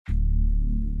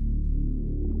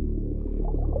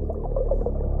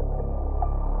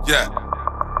Yeah.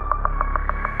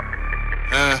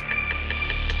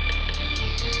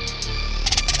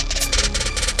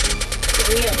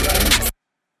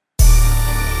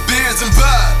 Beers and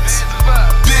vibes.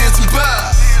 Beers and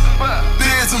vibes.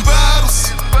 Beers and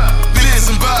bottles. Beers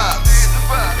and vibes.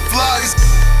 Flies.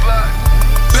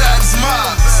 Bad as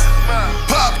mobs.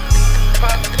 Pop.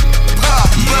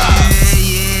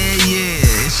 Yeah.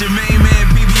 It's your main man,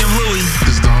 BB and Louie.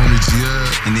 It's the homie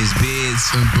GL. And this Beers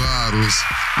and bottles.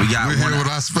 We're here with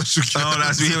our special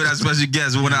guest. we're here with our special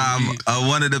guest. One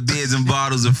of the Beers and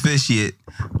Bottles affiliate.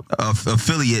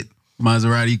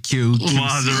 Maserati Q.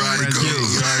 Maserati Q.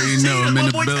 You already know him in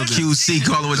the building. QC,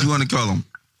 call it what you want to call him.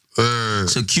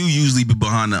 So Q usually be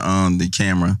behind the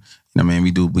camera. You know what I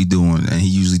mean? We doing, and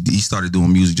he started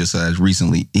doing music just as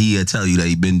recently. He'll tell you that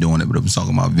he been doing it, but I'm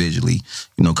talking about visually,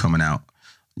 coming out.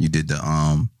 You did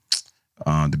the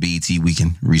BET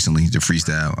weekend recently, the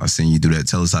freestyle. I seen you do that.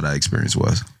 Tell us how that experience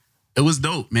was. It was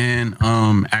dope, man.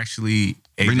 Actually,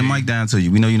 AJ, bring the mic down to you.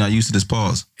 We know you're not used to this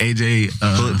pause. AJ,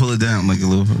 pull it down like a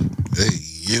little. Hey,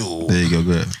 yo. There you go.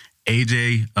 Good.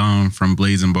 AJ from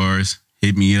Blazing Bars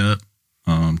hit me up,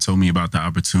 told me about the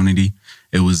opportunity.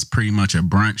 It was pretty much a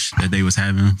brunch that they was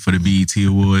having for the BET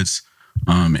Awards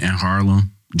in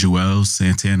Harlem. Joel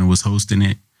Santana was hosting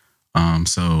it.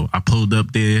 So I pulled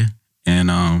up there,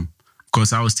 and of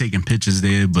course I was taking pictures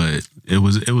there, but it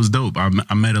was dope.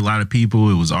 I met a lot of people.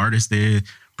 It was artists there,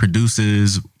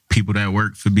 producers, people that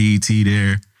worked for BET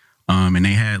there, and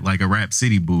they had like a Rap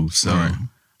City booth. So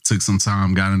took some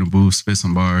time, got in the booth, spit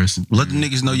some bars. Let the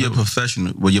niggas know your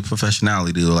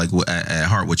professionality, like at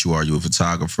heart, what you are. You a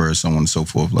photographer, so on and so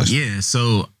forth. Like, yeah,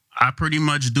 so I pretty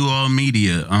much do all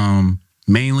media,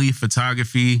 mainly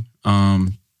photography,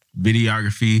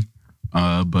 videography,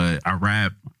 but I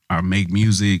rap, I make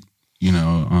music,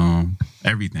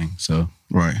 everything. So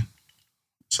right.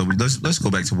 So let's go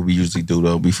back to what we usually do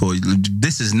though. Before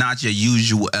this is not your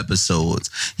usual episodes.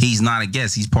 He's not a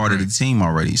guest. He's part of the team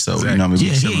already. So exactly. You know what I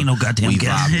mean. Yeah, he ain't no goddamn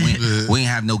guest. We ain't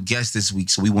have no guest this week,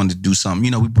 so we wanted to do something.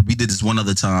 We did this one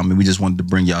other time, and we just wanted to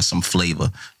bring y'all some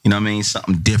flavor. You know what I mean?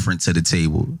 Something different to the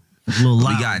table.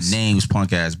 We got names,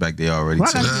 punk ass back there already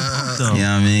too. You know what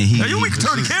I mean? We can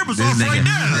turn the cameras off right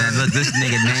now. Look, this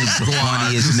nigga Name's the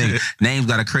funniest nigga. Name's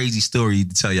got a crazy story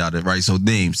to tell y'all that, right? So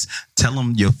Names, tell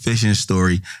them your fishing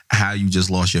story, how you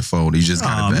just lost your phone. You just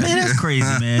got it back. Man, that's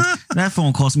crazy, man. That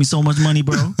phone cost me so much money,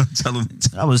 bro. Tell them.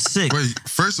 I was sick. Wait,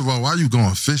 first of all, why you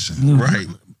going fishing? Right.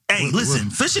 Hey, listen,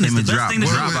 fishing is the best thing to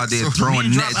do. Drop out there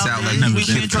throwing nets out like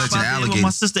you can drop out there with my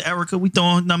sister Erica. We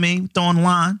throwing the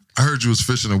line. I heard you was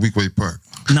fishing at Weekway Park.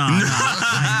 Nah.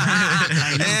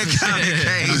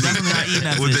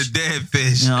 With the dead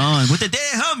fish. With the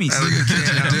dead homies.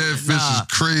 Dead fish is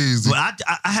crazy. Well,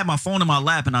 I had my phone in my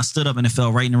lap and I stood up and it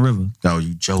fell right in the river. Oh,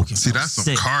 you joking. See, that's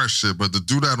some car shit, but to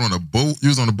do that on a boat, you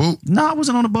was on a boat? No, I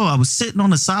wasn't on a boat. I was sitting on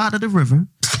the side of the river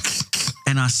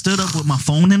and I stood up with my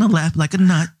phone in the lap like a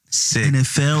nut. Sick. And it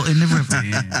fell in the river.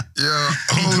 Yeah.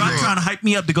 Drop trying to hype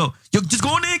me up to go, yo, just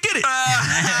go in there and get it.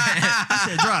 I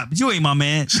said, Drop, you ain't my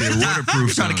man. Shit, waterproof.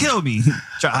 He's trying to kill me.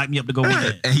 Try to hype me up to go with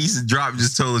it. And Drop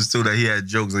just told us too that he had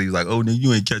jokes and he was like, oh, nigga,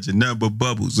 you ain't catching nothing but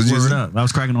bubbles. So Word up. I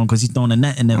was cracking on because he's throwing a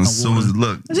net in there. As soon as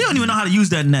look. He don't even know how to use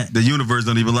that net. The universe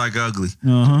don't even like ugly.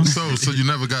 So you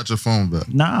never got your phone back?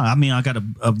 Nah, I mean, I got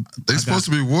They supposed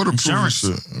to be waterproof and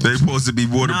shit. They supposed to be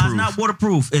waterproof. Nah, it's not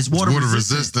waterproof. It's water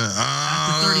resistant.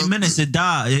 After 30 minutes, it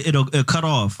died. It'll cut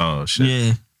off. Oh shit.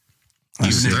 Yeah.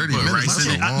 Even 30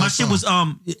 minutes. My shit was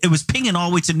it was pinging all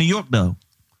the way to New York though.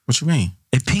 What you mean?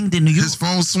 It pinged in New York. His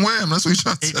phone swam. That's what you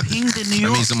trying to say. It pinged in New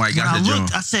York. I mean, somebody got the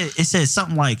joint. It said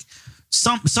something like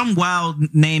some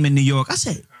wild name in New York. I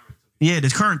said, yeah, the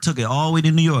current took it all the way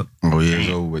to New York. Oh yeah, it's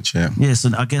over with, champ. Yeah,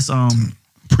 so I guess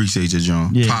appreciate you,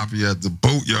 John. Yeah. Poppy at the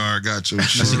boatyard got your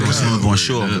shit. That's gonna smooth on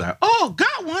shore. Like, oh,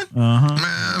 got one.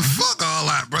 Man, fuck all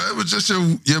that, bro. It was just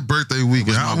your birthday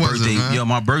weekend. How was it, man? Yo,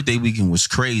 my birthday weekend was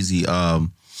crazy.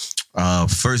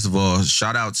 First of all,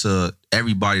 shout out to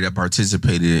everybody that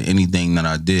participated in anything that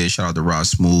I did. Shout out to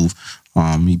Ross Smooth.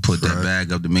 He put that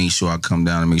bag up to make sure I come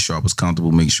down and make sure I was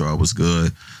comfortable, make sure I was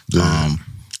good. Yeah.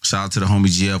 Shout out to the homie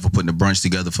GL for putting the brunch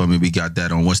together for me. We got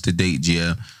that on, what's the date,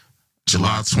 GL?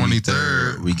 July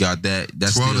 23rd. We got that.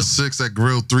 That's 12 to 6 at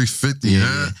Grill 350.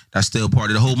 Yeah. That's still part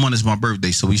of the whole month is my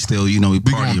birthday, so we still, we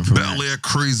partying from that. Bel Air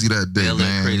crazy that day,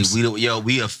 man. Crazy.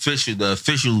 The official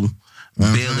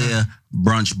Bel Air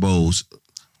brunch bowls.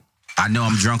 I know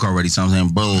I'm drunk already, so I'm saying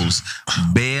bros.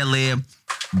 Bel Air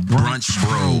brunch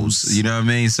bros. You know what I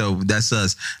mean? So that's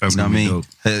us. That's you know what I mean? dope.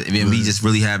 And we just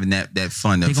really having that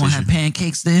fun. They gonna have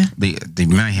pancakes there? They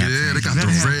might have. Yeah, they got the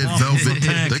Better red have velvet.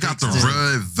 pancakes They got the there.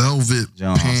 red velvet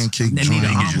Jones. pancake They need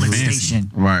an joint. omelet fancy.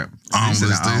 station. Right. Omelet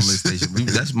Omelet station. station.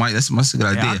 That's my good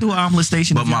idea. Yeah, I'll do an omelet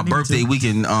station. But if my y'all need birthday to.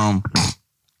 weekend,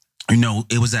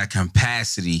 it was at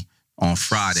capacity on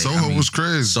Friday. Soho was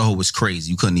crazy. Soho was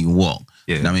crazy. You couldn't even walk.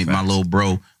 Yeah, You know what I mean, my facts. little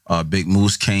bro, Big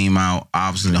Moose came out.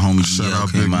 Obviously, the homie Shout GL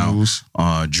out came Big out. Moose.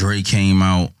 Dre came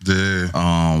out.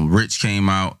 Yeah. Rich came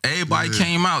out. Everybody Yeah.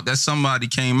 came out. That somebody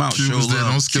came out. Q Show was there.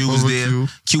 love. Don't skip Q was over there. Q.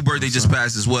 Q birthday just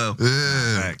passed as well.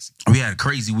 Yeah. We had a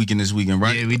crazy weekend this weekend,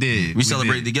 right? Yeah, we did. We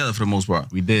celebrated together for the most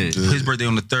part. We did. His birthday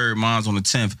on the 3rd, mine's on the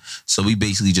 10th. So we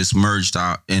basically just merged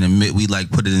out in the mid. We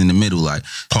like put it in the middle. Like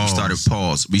Pause. we started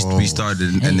pause. We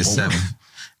started in the 7th.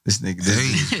 This nigga, this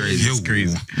is crazy. It's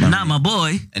crazy. Not my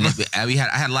boy. And I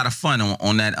had a lot of fun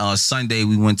on that Sunday.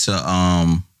 We went to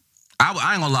I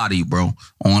ain't gonna lie to you, bro.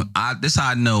 This how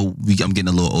I know I'm getting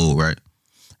a little old, right?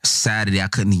 Saturday I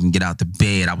couldn't even get out the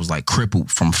bed. I was like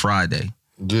crippled from Friday.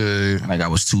 Yeah. Like I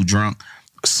was too drunk.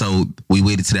 So we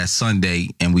waited to that Sunday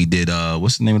and we did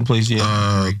what's the name of the place?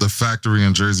 The factory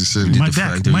in Jersey City. My the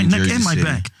back, factory my in neck, Jersey and my City.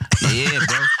 back. Yeah,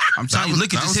 bro. I'm telling you,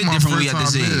 look at That this was hit my different when we first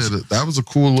at this time age. there. That was a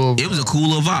cool little. It was a cool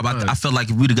little vibe. I felt like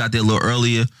if we'd have got there a little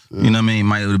earlier, you know what I mean, it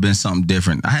might have been something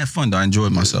different. I had fun though. I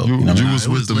enjoyed myself. You, You know what I you mean? was It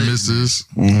with was the lit, missus.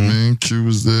 I mean, Q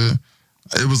was there.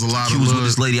 It was a lot Q of was little,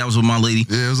 with this lady. I was with my lady.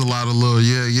 Yeah, it was a lot of little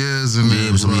yeahs in there. Yeah,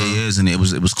 it was some bro. years and it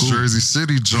was cool. Jersey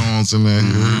City Jones in there.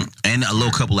 Mhm. And a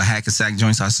little couple of hack and sack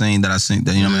joints I seen that you know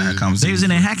what I mean, I had They conversations. was in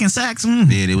there hacking sacks. Yeah,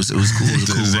 it was cool. It was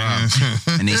a cool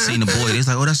vibe. And they seen the boy. They was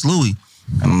like, oh, that's Louie.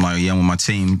 And I'm like, yeah, I'm with my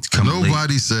team. Coming late.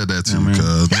 Nobody said that to I me, mean-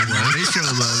 cuz. They show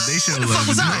love. They show love.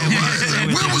 was I?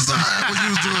 Where was I when you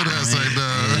was doing that? It's like,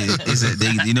 nah. Yeah, it's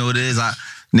a, you know what it is?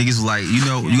 Niggas was like, you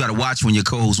know, you gotta watch when your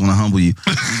co-hosts want to humble you.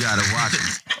 You gotta watch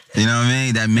it. You know what I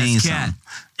mean? That means cat. something.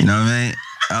 You know what I mean?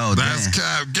 Oh, That's damn.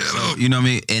 Cap Ghetto. You know what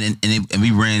I mean? And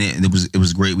we ran it, and it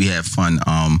was great. We had fun.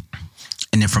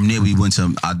 And then from there we went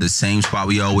to the same spot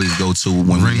we always go to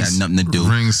when we had nothing to do.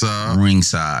 Ringside.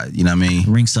 Ringside. You know what I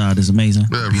mean? Ringside is amazing.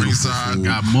 Yeah, Beautiful ringside. food.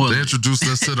 Got more. They introduced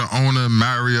us to the owner,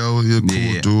 Mario. He a cool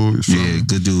Yeah. dude. You feel Yeah, me?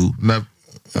 good dude. Man.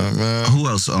 Who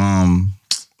else?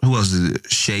 Who else?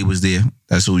 Shay was there.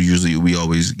 That's who usually we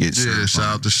always get. Yeah, served shout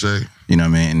from. out to Shay. You know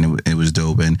what I mean? And it was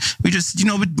dope. And we just,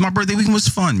 my birthday weekend was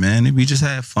fun, man. We just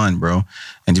had fun, bro.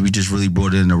 And we just really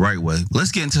brought it in the right way.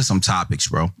 Let's get into some topics,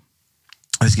 bro.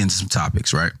 Let's get into some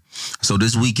topics, right? So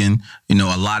this weekend, a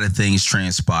lot of things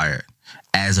transpired.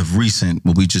 As of recent,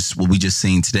 what we just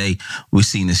seen today, we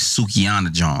seen this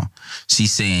Sukiana John.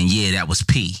 She's saying, yeah, that was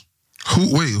P.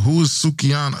 Who is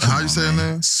Sukiana? How you saying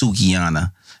that?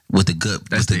 Sukiana. With the good,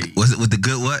 was it with the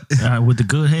good what? With the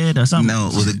good head or something. No,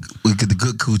 with the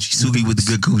good coochie. Suki with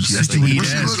the good coochie. That's the Suki What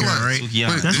she ass look girl, like? right? Sukiana.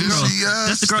 Wait, That's is the girl. she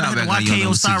That's the girl Stop that had the acting like you don't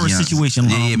know YK Osiris Sukiana. situation.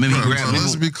 Yeah, maybe Bro, grab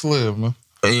let's be clear, man.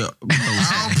 Yeah.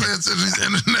 I don't pay attention to these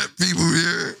internet people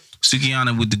here.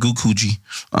 Sukiana with the good coochie.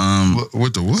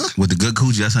 With the what? With the good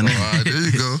coochie, that's her name. All right, there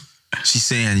you go. She's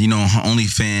saying, her only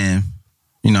fan,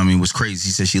 was crazy.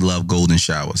 She said she loved golden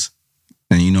showers.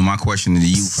 And my question to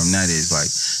you from that is like,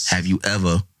 have you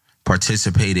ever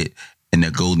participated in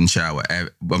a golden shower? I'm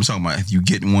talking about if you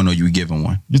getting one or you giving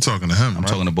one. You talking to him, I'm right?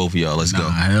 talking to both of y'all. Let's Nah, go.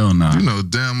 hell no. You know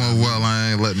damn old well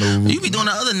I ain't let no. You be doing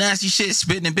the other nasty shit,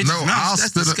 spitting in bitches' No, I'll mouths.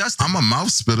 That's spit. disgusting. I'm a mouth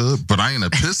spitter, but I ain't a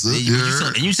pisser.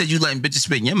 And you said you letting bitches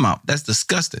spit in your mouth. That's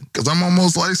disgusting. Because I'm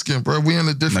almost light skinned, bro. We in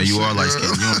a different. No, you shit, are light yeah.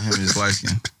 skinned. You don't have his light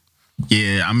skin.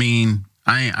 Yeah, I mean,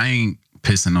 I ain't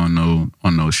pissing on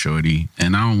no shorty,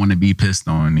 and I don't want to be pissed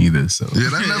on either. So Yeah,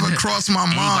 that never crossed my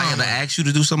Anybody mind. ever asked you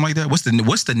to do something like that?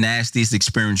 What's the nastiest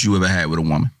experience you ever had with a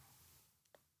woman?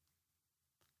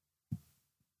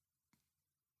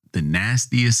 the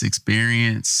nastiest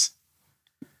experience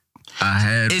I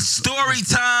had. It's story was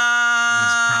time.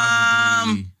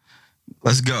 probably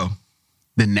Let's go.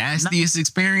 the nastiest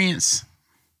experience.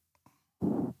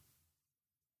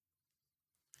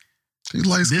 He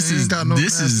light skinned, This is got no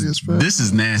this nasty is experience. this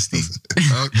is nasty.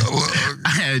 I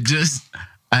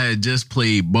had just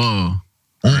played ball,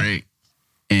 right?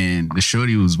 And the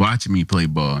shorty was watching me play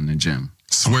ball in the gym.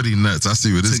 Sweaty nuts. I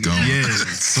see where this going. Yeah,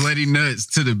 sweaty nuts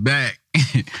to the back.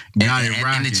 Got it In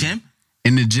rocking. the gym?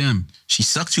 In the gym. She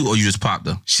sucked you or you just popped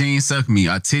her? She ain't suck me.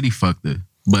 I titty fucked her.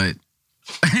 But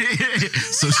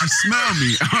so she smelled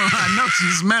me. I know she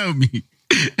smelled me.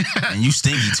 And you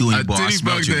stinky too in I the ball. I titty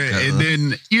smelled fucked you. her. And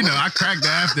then, I cracked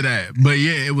her after that. But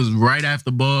yeah, it was right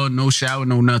after ball, no shower,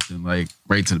 no nothing. Like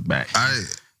right to the back.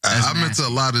 I'm into a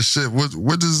lot of shit.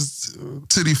 What does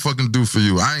titty fucking do for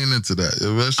you? I ain't into that.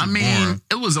 That shit boring.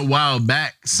 It was a while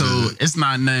back, so it's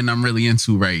not nothing I'm really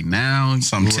into right now.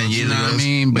 Some 10 years ago. You know what I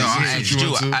mean? But No,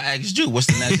 I asked you. What's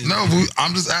the next? No,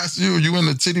 I'm just asking you. You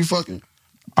into titty fucking?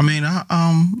 I mean,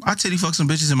 I titty fucked some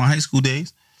bitches in my high school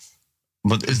days.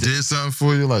 But It did something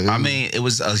for you? Like, I mean, it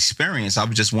was an experience. I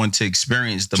just wanted to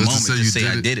experience the Just to moment say to you say did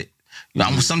I it? did it. You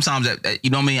know, sometimes you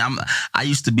know what I mean. I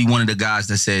used to be one of the guys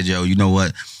that said, "Yo, you know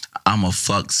what? I'm a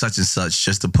fuck such and such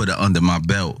just to put it under my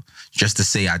belt, just to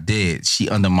say I did. She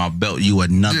under my belt. You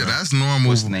another. yeah, that's normal.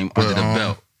 What's the name under the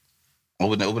belt?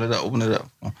 Open it up.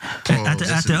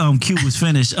 After Q was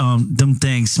finished, them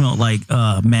things smelled like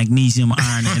magnesium,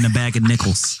 iron, and a bag of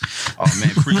nickels. Oh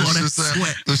man,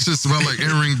 This shit smell like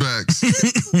earring bags.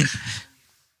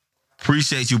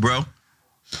 appreciate you, bro.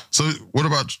 So what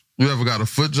about you? Ever got a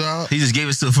foot job? He just gave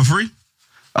it to for free.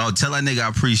 Oh, tell that nigga I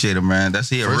appreciate him, man.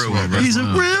 That's a First real of all, one, bro. He's a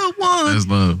real one. That's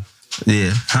love.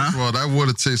 Yeah, huh? Well, that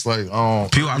water tastes like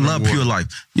Pure. I love Pure Life.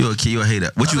 You're a kid. You're a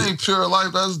hater. What That you? ain't Pure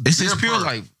Life. That's It's Deer just Pure Park.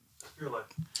 Life.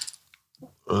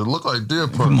 It look like Deer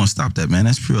Park. Come on, stop that, man.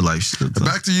 That's Pure Life shit.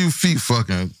 Back to you, feet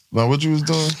fucking. Now, what you was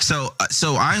doing? So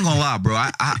I ain't gonna lie, bro.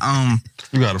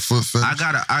 You got a foot fetish? I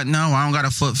don't got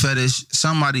a foot fetish.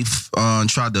 Somebody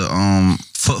tried to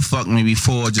foot fuck me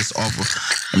before, just off of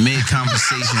a mid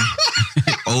conversation.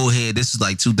 Old head. This was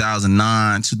like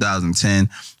 2009, 2010.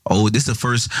 Oh, this the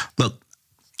first look.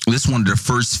 This one of the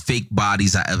first fake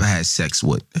bodies I ever had sex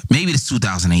with. Maybe it's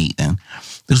 2008 then.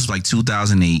 This was like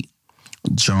 2008.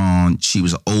 John, she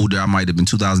was older. I might have been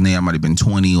 2008. I might have been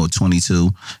 20 or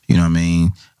 22. You know what I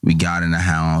mean? We got in the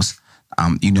house.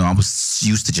 You know, I was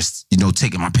used to just, you know,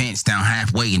 taking my pants down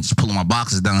halfway and just pulling my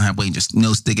boxes down halfway and just, you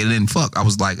know, sticking it in. Fuck, I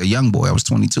was like a young boy. I was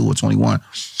 22 or 21.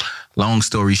 Long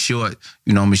story short,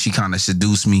 you know what I mean? She kind of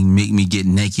seduced me, make me get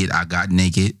naked. I got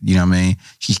naked. You know what I mean?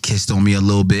 She kissed on me a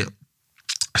little bit.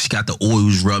 She got the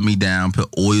oils, rubbed me down, put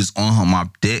oils on my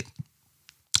dick.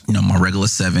 You know, my regular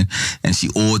 7, and she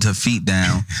oiled her feet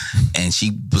down, and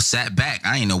she sat back.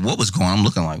 I didn't know what was going on. I'm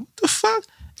looking like, what the fuck?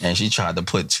 And she tried to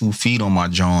put 2 feet on my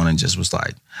jaw and just was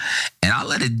like, and I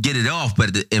let it get it off, but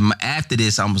after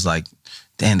this, I was like,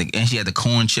 damn, and she had the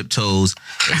corn chip toes.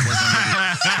 It wasn't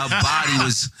really, her body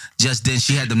was just then,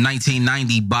 she had the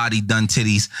 1990 body done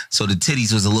titties, so the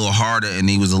titties was a little harder, and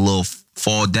they was a little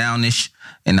fall downish,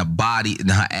 and the body, and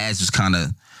her ass was kind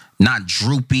of, not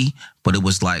droopy, but it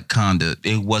was like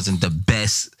it wasn't the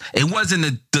best. It wasn't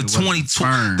the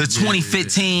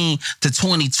 2015 to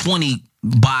 2020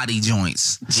 body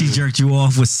joints. She jerked you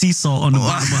off with sea salt on the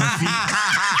bottom of her feet.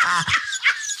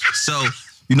 So,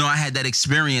 you know, I had that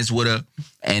experience with her,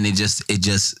 and it just,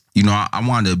 you know, I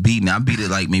wanted to beat me. I beat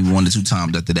it like maybe 1 to 2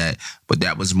 times after that, but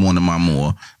that was one of my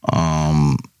more,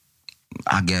 I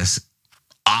guess,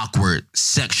 awkward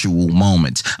sexual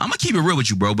moments. I'm gonna keep it real with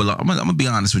you, bro, but I'm gonna be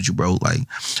honest with you, bro. Like,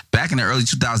 back in the early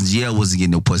 2000s, Yale wasn't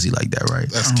getting no pussy like that, right?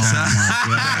 That's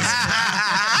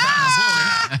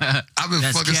I've been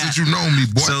That's fucking cat. since you know me,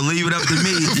 boy. So leave it up to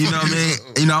me. You know what I mean?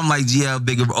 You know, I'm like GL,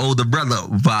 bigger, older brother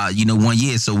by, you know, 1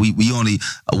 year. So we only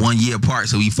 1 year apart,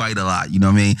 so we fight a lot. You know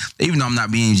what I mean? Even though I'm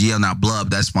not being GL, not blood,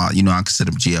 that's my, you know, I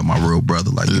consider GL my real brother.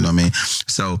 Like, you know what I mean?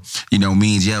 So, you know,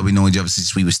 me and GL, we know each other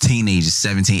since we was teenagers,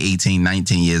 17, 18,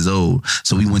 19 years old.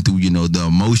 So we went through, you know, the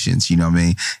emotions, you know what I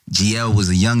mean? GL was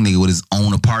a young nigga with his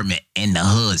own apartment in the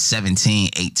hood, 17,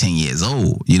 18 years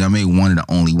old. You know what I mean? One of the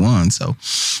only ones. So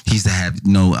he used to have,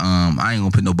 you know, I ain't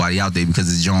gonna put nobody out there because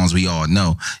it's Jones we all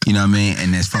know. You know what I mean?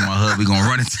 And that's from our hood. We gonna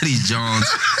run into these Jones.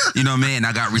 You know what I mean? And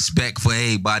I got respect for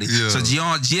everybody. Yeah. So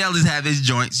GL is have his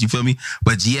joints, you feel me?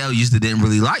 But GL used to didn't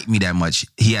really like me that much.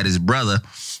 He had his brother,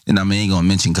 and I mean, I ain't gonna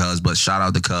mention Cuz, but shout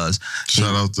out to Cuz.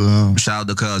 Shout out to him. Shout out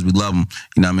to Cuz, we love him.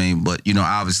 You know what I mean? But, you know,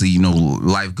 obviously, you know,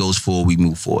 life goes forward, we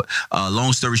move forward.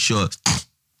 Long story short,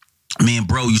 me and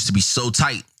bro used to be so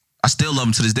tight. I still love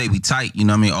him to this day. We tight, you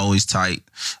know what I mean? Always tight,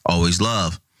 always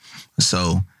love.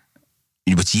 So,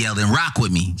 but GL didn't rock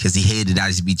with me because he hated that I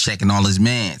used to be checking all his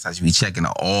mans. I used to be checking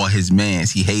all his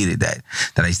mans. He hated that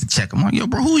I used to check him. I'm like, yo,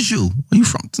 bro, who's you? Where you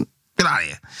from? Get out of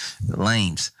here. The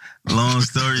lames. Long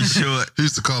story short. He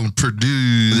used to call him Purdue.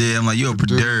 Yeah, I'm like, you're a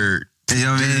perdirt. You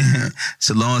know what I mean?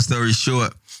 So long story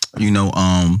short, you know,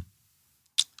 I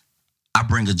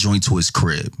bring a joint to his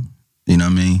crib. You know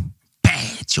what I mean?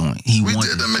 Bad joint. We wanted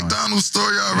did the joint. McDonald's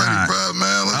story already, Nah. bro,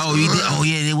 man. Oh, you did? Oh,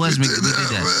 yeah, it was. We did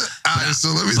that. Man. All right, so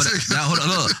let me But take now, hold on,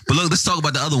 look. But look, let's talk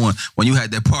about the other one. When you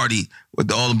had that party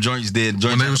with all them joints there.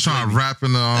 when they was trying to rap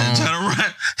in the trying to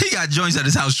rap. He got joints at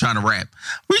his house trying to rap.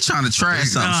 We trying to trash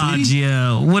something. Nah, sweetie.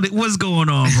 GL. What's going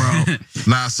on, bro?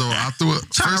 Nah, so I threw it.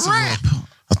 Trying First to of rap. all,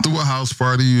 I threw a house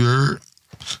party, you heard?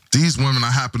 These women,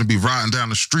 I happen to be riding down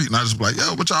the street, and I just be like,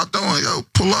 yo, what y'all doing? Yo,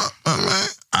 pull up, man.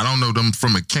 I don't know them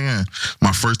from a can.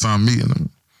 My first time meeting them.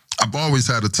 I've always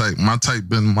had a type. My type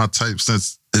been my type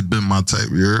since it been my type.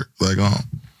 You heard? Like,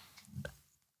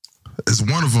 it's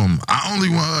one of them. I only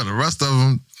want her. The rest of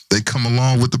them, they come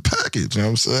along with the package. You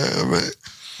know what I'm saying, man?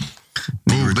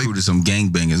 They recruited some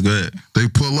gangbangers. Go ahead. They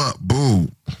pull up. Boo.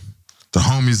 The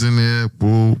homies in there.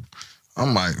 Boo.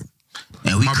 I'm like,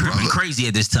 and we crippin' crazy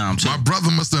at this time, too. My brother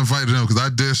must have invited them because I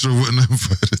dare sure wouldn't have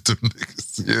invited them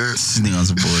niggas. Yeah. This nigga on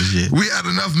some bullshit. We had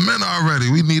enough men already.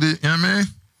 We needed, you know what I mean?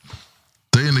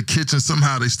 They in the kitchen,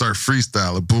 somehow they start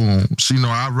freestyling. Boom. She know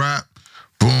I rap.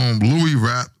 Boom. Louie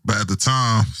rap. But at the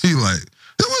time, he like,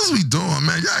 what was we doing,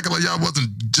 man? Y'all acting like y'all wasn't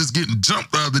just getting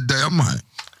jumped the other day. I'm like,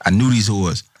 I knew these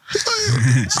whores. He's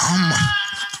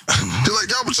like,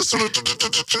 y'all was just.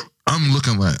 I'm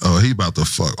looking like, oh, he about to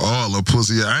fuck all the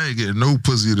pussy. I ain't getting no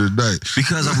pussy today.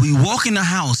 Because if we walk in the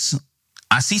house,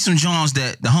 I see some Johns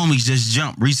that the homies just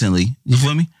jumped recently. You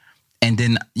feel me? And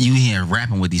then you hear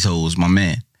rapping with these hoes, my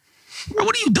man. Bro,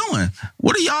 what are you doing?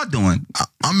 What are y'all doing?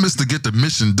 I'm Mr. Get the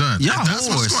mission done. Y'all That's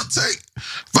what it's gonna take.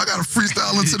 If I gotta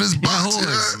freestyle into this box,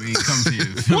 We ain't come to you.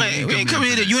 We ain't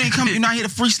come here. You're not here to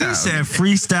freestyle. He said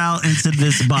freestyle into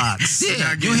this box.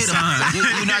 Yeah, you're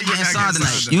not getting signed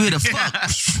tonight. You here to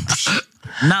fuck.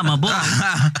 Not my boy.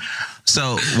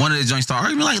 So one of the joints started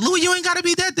arguing like, Louie, you ain't gotta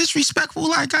be that disrespectful.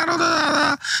 Like, I don't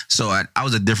know. So I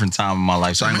was a different time in my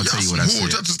life. So I ain't gonna tell you what I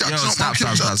said. Yo, stop.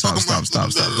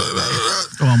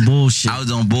 On bullshit. I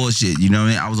was on bullshit. You know what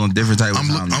I mean? I was on different type of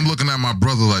time. I'm looking at my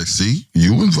brother like, see,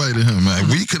 you invited him, man.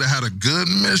 We could have had a good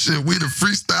mission. We'd have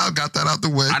freestyle, got that out the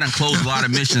way. I done closed a lot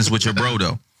of missions with your bro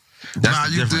though. That's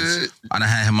the difference. Did. I done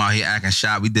had him out here acting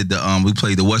shy. We did we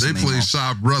played the Western. They played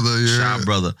Shy Brother, yeah. Shy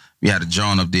Brother. We had a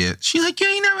John up there. She like, you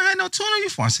ain't never had no tuna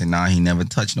before. I said, nah, he never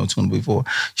touched no tuna before.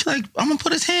 She like, I'm gonna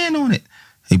put his hand on it.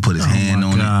 He put his hand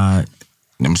on it.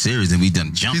 I'm serious, and we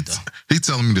done jumped her. He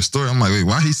telling me the story. I'm like, wait,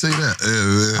 why he say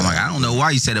that? I'm like, I don't know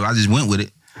why he said it. I just went with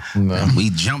it. No.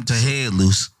 We jumped her head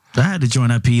loose. I had to join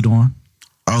that peed on.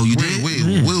 Oh, you did? Wait,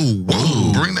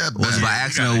 whoa, bring that back. Was it by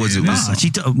accident or was it? Nah,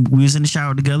 we was in the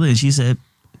shower together, and she said,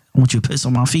 I want you to piss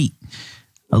on my feet.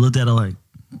 I looked at her like,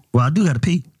 well, I do got to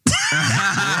pee.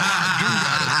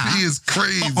 He is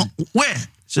crazy. Where?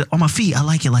 She said, on my feet. I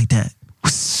like it like that.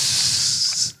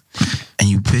 And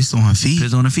you pissed on her feet?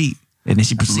 Pissed on her feet. And then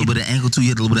she A proceeded. little bit of ankle too? You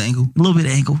had a little bit of ankle? A little bit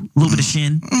of ankle. A little bit of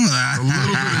shin. A little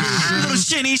bit of A little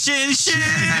shinny, shin.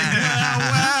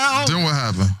 Wow. Then what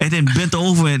happened? And then bent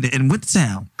over and went to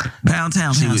town. Pound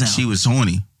town. She was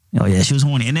horny. Oh, yeah, she was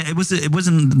horny. And it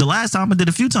wasn't the last time. I did it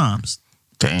a few times.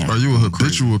 Damn. Are you a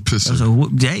habitual pisser? So,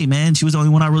 hey, man, she was the only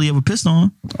one I really ever pissed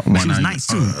on. But she was nice,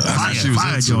 too.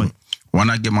 Fire joint. Why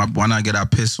not get our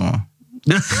piss on?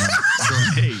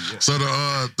 So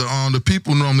the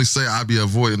people normally say I be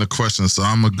avoiding the question, so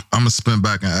I'm gonna spin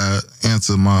back and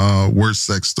answer my worst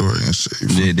sex story and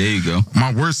shit. Yeah, there you go.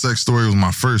 My worst sex story was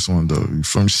my first one though.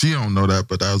 She don't know that,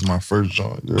 but that was my first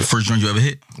joint. Yeah. First joint you ever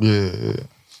hit? Yeah.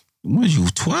 What was you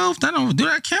 12? Do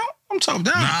that count? I'm talking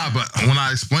down. Nah, but when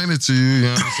I explain it to you, you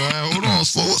know what I'm saying? Hold on,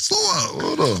 slow up.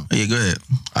 Hold on. Yeah, go ahead.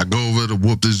 I go over to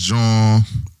whoop this joint.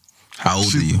 How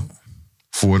old are you?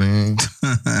 14.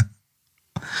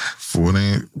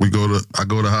 14. I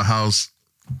go to her house.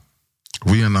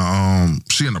 We in the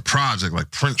she in the project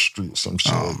like Prince Street or some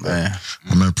shit. Oh man.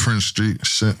 I'm in Prince Street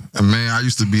shit. And man, I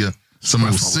used to be some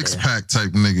old 6-pack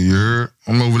type nigga, you heard?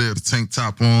 I'm over there with the tank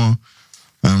top on.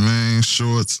 I mean,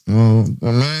 shorts, you know,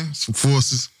 I mean, some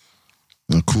forces.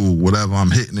 And cool, whatever, I'm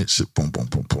hitting it, shit, boom, boom,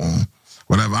 boom, boom.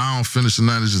 Whatever, I don't finish the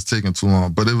night, it's just taking too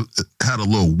long. But it had a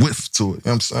little whiff to it,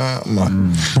 you know what I'm saying? I'm like,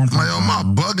 yo, am I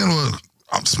bugging? Or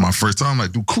it's my first time, I'm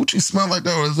like, do coochie smell like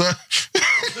that? Or is that,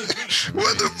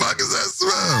 what the fuck is that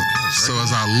smell? So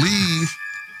as I leave,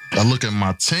 I look at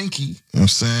my tanky, you know what I'm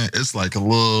saying? It's like a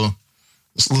little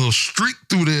streak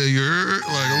through there, you heard?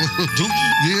 Like a little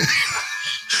dookie, yeah.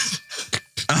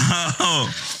 Oh,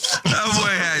 that boy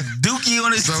had dookie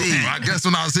on his teeth. I guess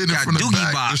when I was hitting it from the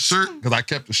back, the shirt, because I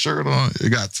kept the shirt on, it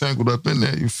got tangled up in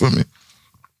there, you feel me?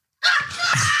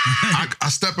 I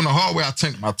step in the hallway, I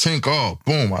take my tank off.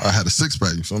 Boom, I had a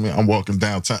 6-pack, you feel me? I'm walking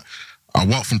downtown. I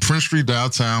walked from Prince Street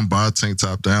downtown, buy a tank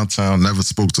top downtown, never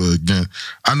spoke to her again.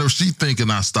 I know she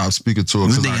thinking I stopped speaking to her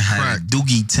because I cracked.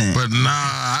 Dookie tank. But nah,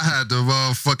 I had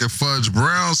the fucking fudge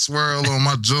brown swirl on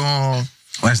my jaw.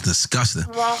 That's disgusting.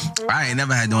 I ain't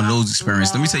never had one of those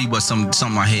experiences. Let me tell you about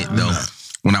something I hit though.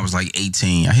 When I was like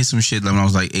 18, I hit some shit when I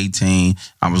was like 18.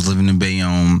 I was living in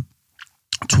Bayonne.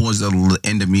 Towards the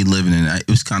end of me living in it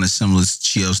was kind of similar to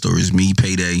chill stories. Me,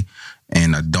 Payday,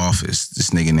 and Adolphus. This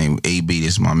nigga named AB.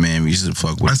 This is my man. We used to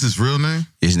fuck with. That's his real name?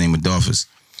 His name Adolphus.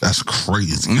 That's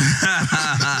crazy. Who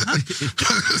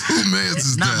man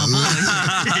is Not my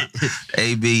that?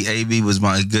 boy. AB was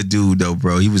my good dude though,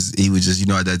 bro. He was just, you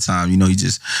know, at that time, you know, he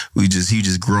just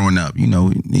growing up, you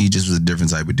know, he just was a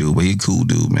different type of dude, but he a cool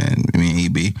dude, man. I mean,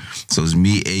 AB. So it was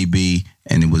me, AB,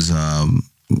 and it was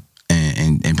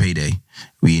and Payday.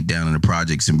 We down in the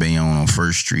projects in Bayonne on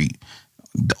 1st Street,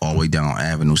 all the way down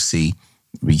Avenue C.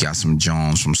 We got some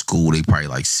Johns from school. They probably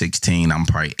like 16. I'm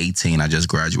probably 18. I just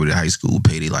graduated high school.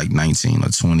 Payday like 19 or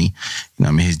 20. You know what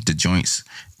I mean? The joints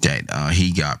that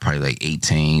he got probably like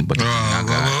 18. But I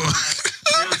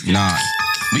got...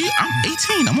 I'm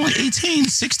 18. I'm only 18,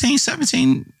 16,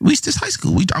 17. We just high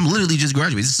school. I'm literally just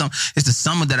graduated. It's the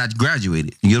summer that I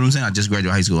graduated. You know what I'm saying? I just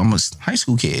graduated high school. I'm a high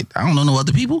school kid. I don't know no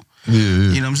other people. Yeah.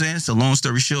 You know what I'm saying? So long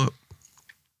story short,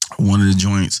 one of the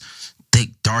joints, thick,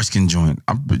 dark-skin joint.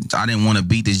 I didn't want to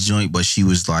beat this joint, but she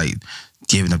was like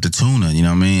giving up the tuna, you know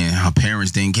what I mean? And her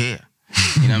parents didn't care.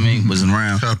 You know what I mean? Wasn't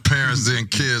around. Her parents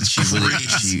didn't care.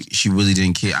 She really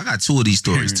didn't care. I got 2 of these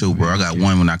stories too, bro. I got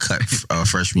one when I cut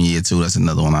freshman year too. That's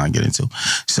another one I'll get into.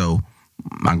 So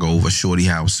I go over Shorty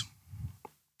house,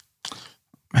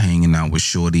 hanging out with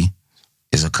Shorty.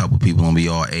 There's a couple people on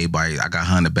BR. Everybody, I got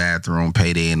her in the bathroom,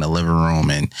 Payday in the living room,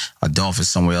 and Adolphus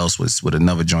somewhere else with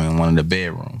another joint in one of the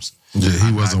bedrooms. Yeah,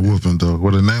 he wasn't whooping though.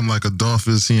 With a name like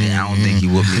Adolphus, I don't think he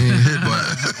whooped me. But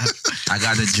I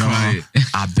got the joint.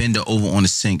 I bend it over on the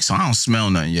sink, so I don't smell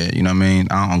nothing yet. You know what I mean?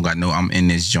 I'm in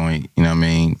this joint. You know what I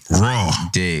mean?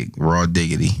 Raw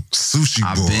diggity. Sushi boy.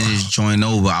 I bend this joint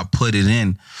over. I put it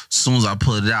in. As soon as I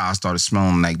put it out, I started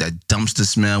smelling like that dumpster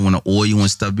smell when the oil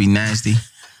and stuff be nasty.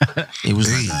 It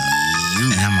was like,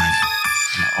 and I'm like,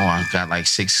 oh, I got like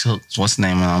 6 hooks. What's the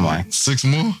name? And I'm like, 6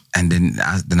 more? And then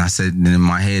I said, then in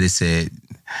my head it said,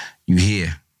 you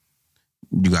here.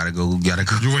 You gotta go. You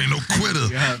ain't no quitter.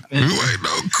 You ain't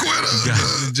no quitter.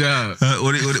 Good job.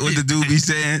 What the dude be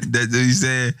saying? That dude he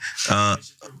said, I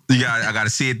gotta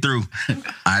see it through.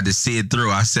 I had to see it through.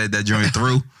 I said that joint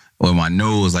through with my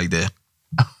nose like that.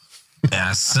 And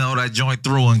I saw that joint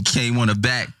through and came on the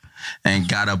back. And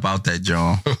got up out that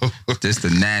joint. This the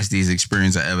nastiest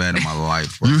experience I ever had in my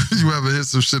life, bro. You ever hit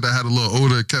some shit that had a little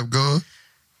odor and kept going?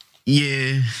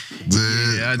 Yeah.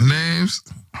 Names?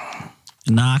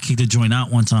 Nah, I kicked the joint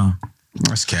out one time.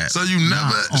 That's cat. So she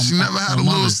never had a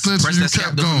little stench and you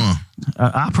kept going?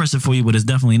 I'll press it for you, but it's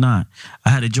definitely not. I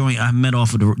had a joint I met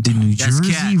off of the New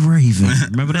Jersey Raven.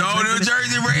 Remember that? No, New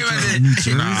Jersey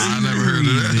Raven. I never heard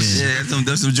of that. Yeah,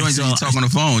 that's some joints you talk on the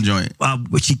phone joint.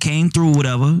 But she came through,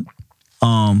 whatever.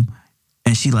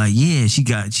 And she like, yeah,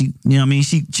 you know what I mean?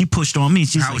 She pushed on me.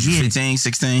 She's How was you, 15,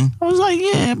 16? I was like,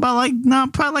 yeah,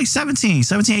 probably like 17,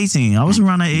 18. I was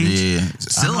around that age. Yeah.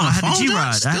 Still on the phone,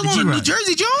 G-Ride. Still on the New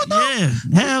Jersey joint, though? Yeah.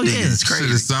 Hell yeah. It's crazy.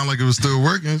 Shit, it sounded like it was still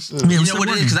working. Shit. Yeah, You know what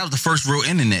it is? Because that was the first real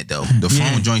internet, though. The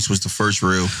phone joints was the first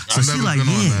real. So she like, on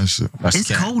that shit.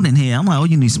 It's cold in here. I'm like, oh,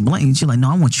 you need some blanket. She's like, no,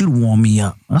 I want you to warm me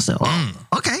up. I said, oh,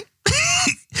 okay.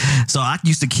 So I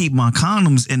used to keep my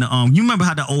condoms in the you remember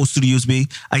how the old studio used to be?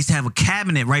 I used to have a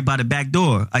cabinet right by the back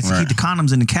door. I used to keep the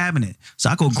condoms in the cabinet. So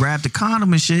I go grab the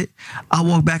condom and shit. I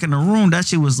walk back in the room. That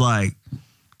shit was like,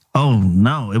 oh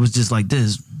no. It was just like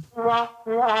this. No.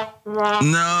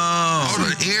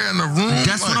 Oh, the air in the room.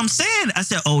 That's what I'm saying. I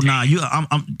said, "Oh nah, you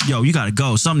gotta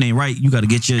go. Something ain't right. You gotta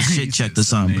get your shit checked or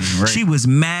something." Right. She was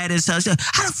mad as hell. She said,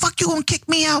 "How the fuck you gonna kick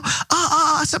me out?"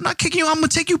 I said, "I'm not kicking you. I'm gonna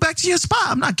take you back to your spot.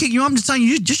 I'm not kicking you. I'm just telling you,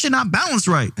 your shit not balanced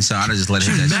right." So I just let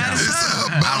her hit that shower.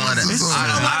 I'd let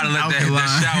her hit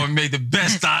that shower and make the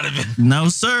best out of it. No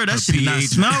sir, that shit did not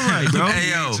smell right, bro. Hey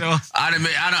yo,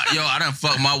 I done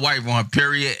fucked my wife on her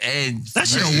period and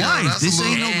that's your wife. This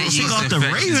ain't no. She got the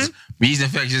Raven. Yeast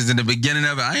infections in the beginning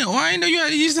of it. I ain't know you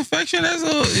had a yeast infection. That's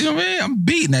you know what I mean? I'm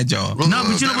beating that job. No,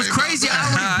 but you know what's crazy?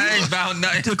 I ain't about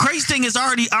nothing. The crazy thing is I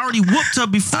already whooped her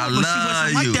before, but she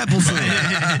wasn't like that before.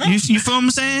 you feel what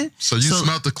I'm saying? So you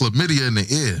smelled the chlamydia in the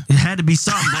air. It had to be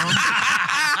something, bro.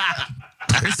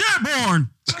 It's airborne.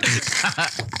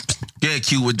 Yeah,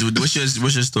 Q. What's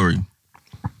your story?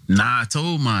 Nah, I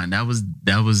told mine. That was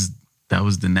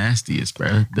the nastiest,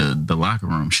 bro. The locker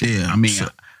room shit. Yeah, I mean,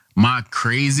 my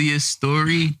craziest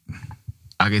story,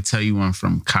 I could tell you one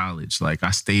from college. Like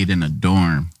I stayed in a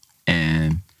dorm,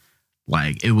 and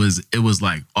like it was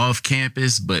like off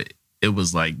campus, but it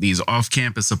was like these off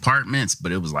campus apartments,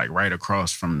 but it was like right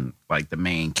across from like the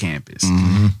main campus.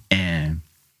 Mm-hmm. And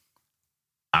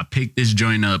I picked this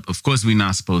joint up. Of course, we're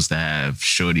not supposed to have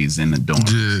shorties in the dorm.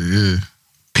 Yeah.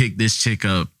 Pick this chick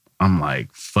up. I'm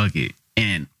like, fuck it.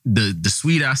 And the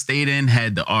suite I stayed in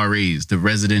had the RAs, the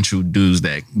residential dudes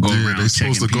that go around. They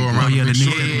supposed to checking go people. around. yeah, and the make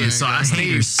sure nigga- everything So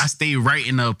got- I stayed right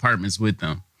in the apartments with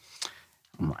them.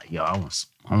 I'm like, yo, I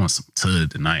want some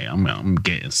tud tonight. I'm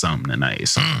getting something tonight.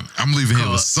 So I'm leaving here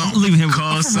with I'm something. leaving him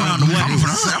Call from around the way.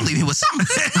 I'm leaving with something.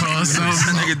 call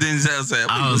something. Nigga Denzel said.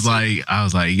 I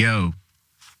was like, yo,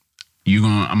 I'm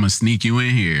gonna sneak you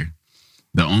in here.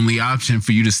 The only option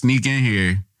for you to sneak in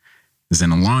here is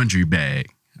in a laundry bag.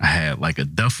 I had like a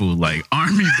duffel, like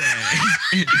army bag.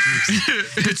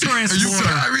 The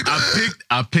transporter.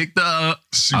 I picked her up.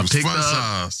 She I was picked fun her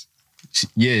up. size.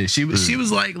 She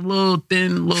was like a little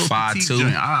thin, little 5'2". petite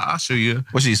joint. I'll show you.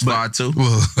 What she's 5'2"?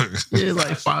 Look, Yeah,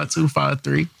 like 5'2",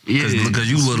 5'3". Yeah, Because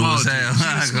you little small as hell. joint.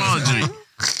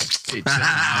 She a small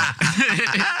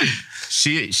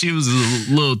joint. She was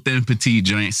a little thin petite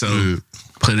joint, so Yeah.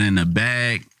 put it in the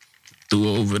bag,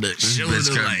 threw over the shoulder bitch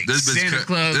couldn't- like this bitch Santa couldn't-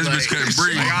 Claus. this bitch like, couldn't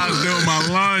breathe. Like I was doing my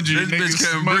laundry. This bitch nigga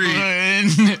couldn't smuggled breathe.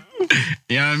 her in.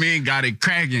 You know what I mean? Got it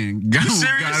cracking. Got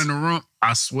serious? in the room.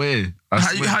 I swear.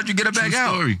 How'd you get it back True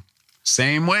out? story.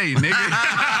 Same way, nigga.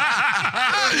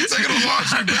 you taking a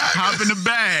laundry bag? Hop in the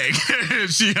bag.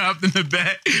 She hopped in the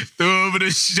bag, threw over the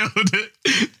shoulder,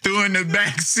 threw in the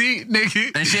back seat,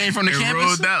 nigga. And she ain't from the and campus?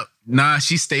 rolled out. Nah,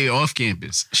 she stayed off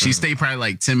campus. She stayed probably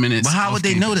like 10 minutes. But how off would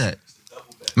they know campus. that?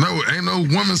 No, ain't no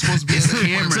woman supposed to be in It's that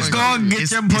cameras. place. Go on, get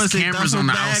It's- your it's pussy cameras duffel on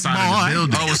the bag, outside boy. of the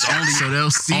building. Oh, it's only so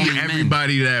they'll see only men.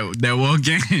 everybody that walk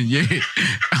in. Yeah,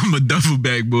 I'm a duffel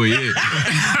bag boy. Yeah,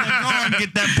 Go on,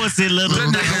 get that pussy, little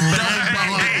That duffel nigga bag.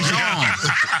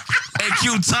 Hey,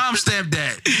 Q, timestamp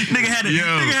that. Nigga had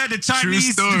the true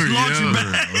Chinese story, laundry yo.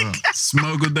 bag.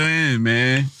 Smuggled her in,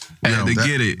 man. Had to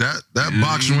get it. That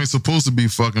box you ain't supposed to be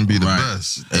fucking be the Right.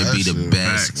 best. It'd That be the shit.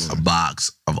 best Facts.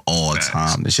 box of all Facts.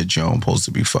 time. The shit you don't supposed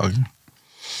to be fucking.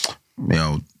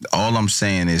 All I'm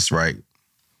saying is, right,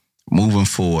 moving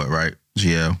forward, right,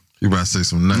 GL. You about to say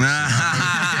some nuts. Because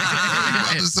You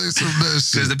about to say some nuts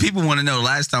shit. the people want to know,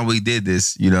 last time we did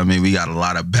this, you know what I mean, we got a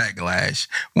lot of backlash.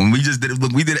 When we just did it,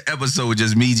 look, we did an episode with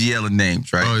just me, GL, and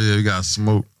names, right? Oh yeah, you got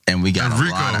smoke. And we got And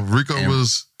a lot of... Rico and-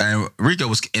 was And Rico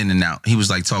was in and out. He was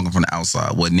like talking from the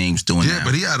outside, what names doing now.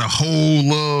 but he had a whole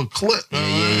little clip.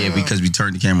 Yeah, because we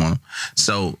turned the camera on him.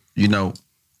 So, you know,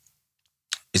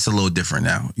 it's a little different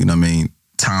now. You know what I mean?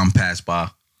 Time passed by.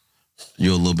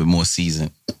 You're a little bit more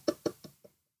seasoned.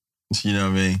 You know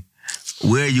what I mean?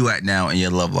 Where are you at now in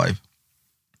your love life?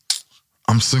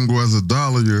 I'm single as a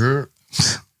dollar, you heard?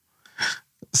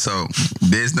 So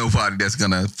there's nobody that's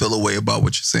gonna feel a way about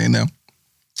what you're saying now.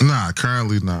 Nah,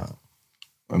 currently not.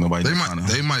 Or nobody.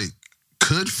 They might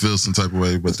could feel some type of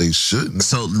way, but they shouldn't.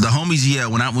 So the homies, yeah,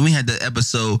 when we had the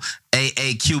episode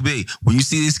AAQB, when you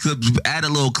see this clip, add a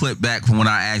little clip back from when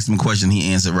I asked him a question,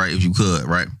 he answered right, if you could,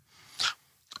 right?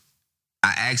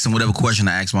 I asked him whatever question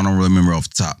I asked him, I don't really remember off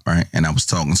the top, right? And I was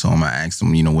talking to him, I asked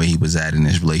him, you know, where he was at in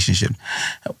his relationship.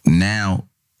 Now,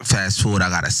 fast forward, I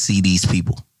gotta see these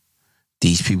people.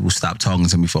 These people stopped talking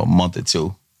to me for a month or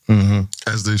two.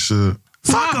 As they should.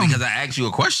 Fuck 'em. Because I asked you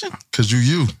a question? Cause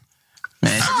you.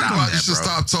 Man, stop Everybody that, should bro.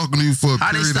 stop talking to you for a How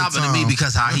they period of stopping time. to me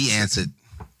because how he answered?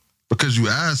 Because you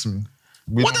asked me.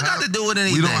 We What don't that got have- to do with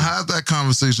anything? We don't have that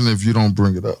conversation if you don't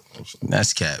bring it up.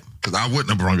 That's cap. Because I wouldn't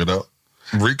have brought it up.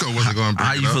 Rico wasn't going to bring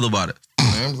How it you up. feel about it?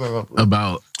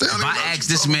 About They don't If even know I what ask you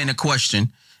this talking man a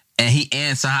question and he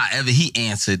answer however he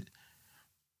answered,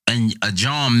 and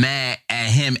John mad at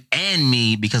him and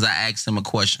me because I asked him a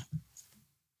question.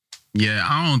 yeah,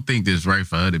 I don't think it's right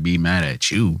for her to be mad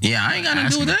at you. Yeah, I ain't got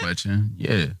nothing to do Asking with a that. question.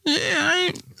 Yeah. Yeah, I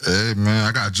ain't. Hey, man,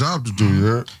 I got a job to do, you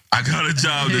heard? I got a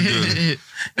job to do. He ain't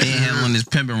handling his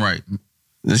pimping right.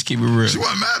 Let's keep it real. She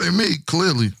wasn't mad at me,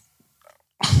 clearly.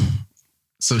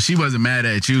 So she wasn't mad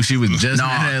at you. She was just Nah.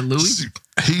 mad at Louie.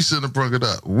 He shouldn't have brought it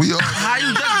up. We all How you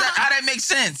just that? How that make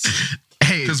sense?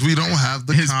 Hey, because we don't have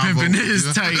the his convo. pimping is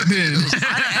tight then.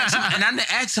 I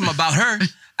didn't ask him about her.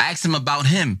 I asked him about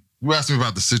him. You asked me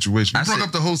about the situation. You brought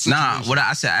up the whole situation. Nah, what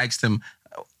I said, I asked him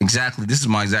exactly. This is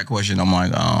my exact question. I'm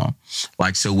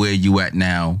like, so where you at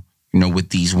now? You know, with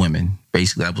these women.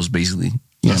 Basically, that was basically.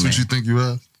 That's know what you think you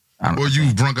asked? I don't Or know.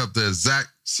 you brought up the exact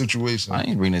situation. I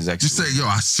ain't bring the exact. You say, yo,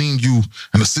 I seen you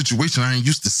in a situation I ain't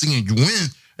used to seeing you in.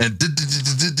 And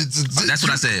That's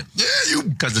what I said. Yeah, you.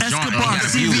 Because the joint, he Escobar, got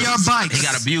abused. CVR bikes. He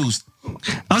got abused.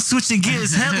 I'm switching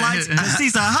gears, headlights. I see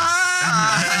some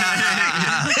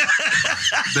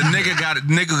The nigga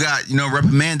got you know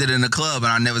reprimanded in the club,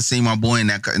 and I never seen my boy in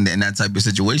that type of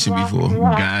situation before.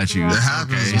 Got you. It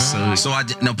happens, Okay, man. So I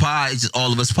no pie. It's just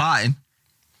all of us pieing.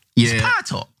 It's yeah, pie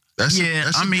talk. That should, Yeah,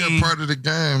 that I should be mean- a part of the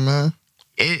game, man.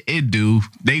 it do.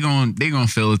 They gon'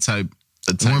 feel a type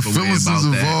a type when of way feelings about is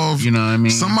that. involved, You know what I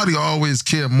mean? somebody always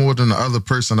care more than the other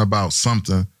person about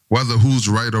something, whether who's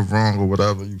right or wrong or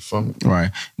whatever. You feel me?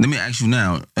 Right. Let me ask you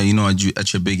now. You know,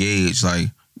 at your big age, like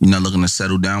you're not looking to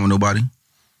settle down with nobody.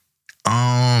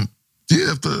 Yeah.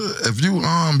 If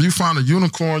you find a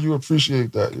unicorn, you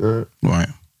appreciate that. You heard? Right.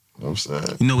 You know what I'm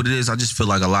saying? You know what it is? I just feel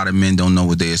like a lot of men don't know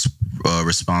what their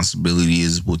responsibility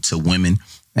is to women.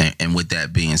 And with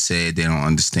that being said, they don't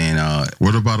understand.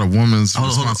 What about a woman's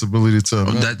responsibility to a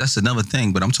man? That's another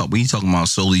thing. But when you talking about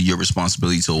solely your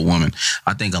responsibility to a woman,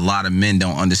 I think a lot of men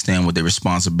don't understand what their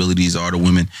responsibilities are to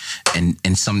women,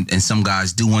 and some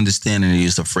guys do understand, and they're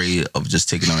just afraid of just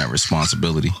taking on that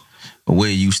responsibility. But where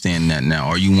are you standing at now?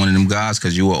 Are you one of them guys?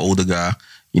 Because you're an older guy.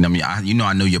 You know what I mean?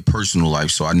 I know your personal life,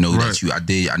 so I know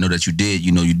that I know that you did.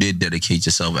 You know, you did dedicate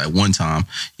yourself at one time.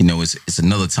 You know, it's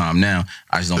another time now.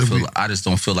 I just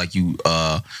don't feel like you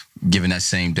giving that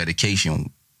same dedication.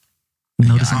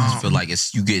 I just feel like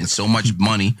you getting so much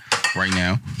money right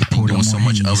now. You're doing so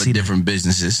much other different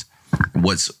businesses.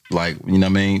 What's like, you know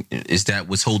what I mean? Is that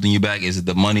what's holding you back? Is it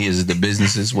the money? Is it the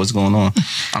businesses? What's going on?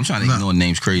 I'm trying to ignore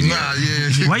names crazy.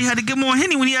 Why you had to get more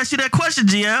Henny when he asked you that question,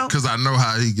 GL? Because I know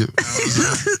how he get.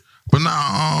 But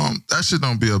that shit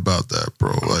don't be about that,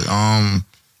 bro. Like, I'm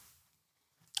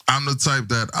the type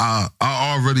that I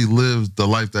already lived the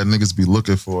life that niggas be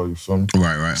looking for. You feel me?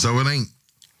 Right. So it ain't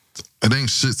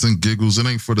shits and giggles. It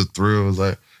ain't for the thrills.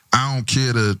 Like, I don't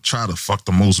care to try to fuck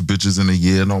the most bitches in a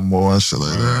year no more and shit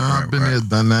like that. I've been there,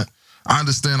 done that. I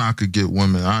understand I could get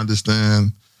women. I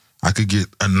understand I could get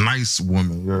a nice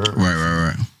woman. You heard?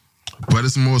 Right. But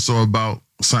it's more so about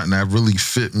something that really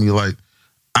fit me. Like,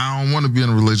 I don't want to be in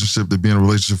a relationship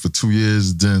for 2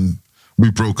 years, then we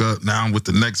broke up. Now I'm with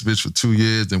the next bitch for 2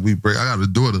 years, then we break. I got a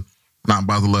daughter. Not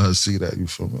about to let her see that. You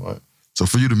feel me? Like, so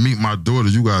for you to meet my daughter,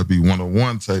 you gotta be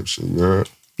one-on-one type shit. You heard?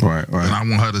 Right. And I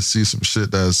want her to see some shit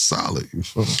that's solid. You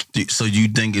feel me? So you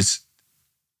think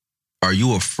are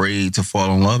you afraid to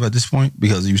fall in love at this point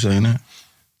because of you saying that?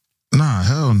 Nah,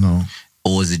 hell no.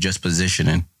 Or is it just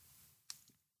positioning?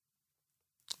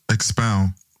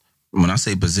 Expound. When I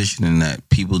say positioning, that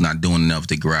people not doing enough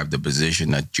to grab the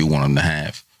position that you want them to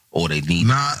have or they need.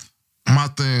 Nah, my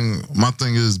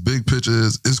thing is, big picture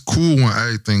is, it's cool when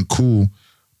everything cool,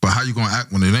 but how you gonna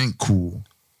act when it ain't cool?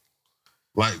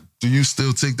 Like, do you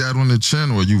still take that on the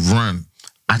chin or you run?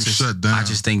 Shut down? I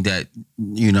just think that,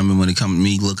 you know what I mean, when it comes to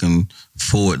me looking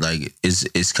forward, like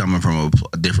it's coming from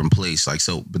a different place. Like,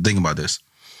 so, but think about this.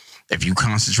 If you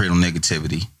concentrate on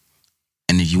negativity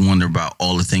and if you wonder about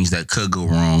all the things that could go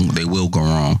wrong, they will go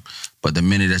wrong. But the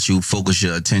minute that you focus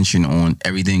your attention on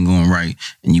everything going right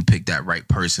and you pick that right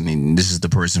person and this is the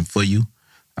person for you,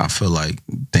 I feel like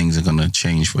things are going to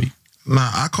change for you.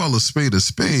 Nah, I call a spade a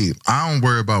spade. I don't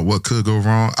worry about what could go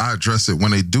wrong. I address it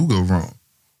when they do go wrong.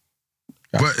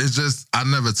 But it's just, I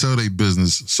never tell they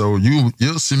business. So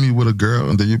you'll see me with a girl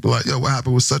and then you be like, yo, what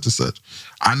happened with such and such?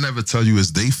 I never tell you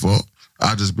it's their fault.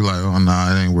 I just be like, oh,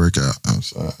 nah, it ain't work out. I'm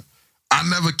sorry. I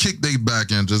never kick they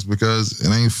back in just because it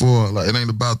ain't it ain't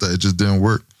about that. It just didn't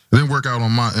work. It didn't work out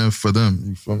on my end for them.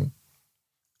 You feel me?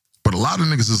 But a lot of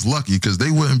niggas is lucky because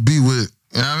they wouldn't be with,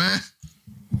 you know what I mean?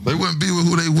 They wouldn't be with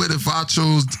who they with if I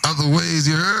chose other ways,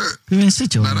 you heard? You didn't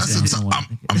sit your Now,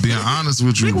 I'm being honest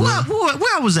with you, bro.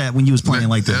 Where I was at when you was playing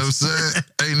like this? You know what I'm saying?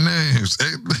 Hey,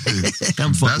 names.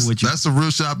 I'm fucking with you. That's the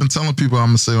real shit I've been telling people I'm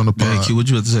going to say on the pod. Yeah, Q, what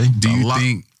you have to say? Do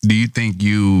you think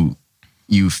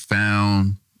you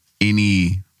found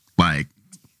any, like,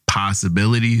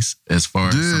 possibilities as far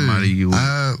as somebody you...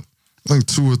 I had like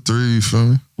 2 or 3, you feel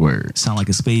me? Word. Sound like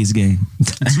a spades game.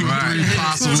 2 or 3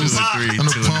 possibles.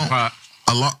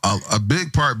 A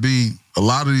big part be, a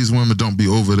lot of these women don't be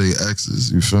over their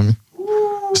exes, you feel me?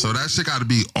 So that shit got to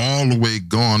be all the way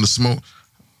gone. The smoke.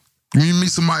 When you meet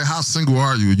somebody, how single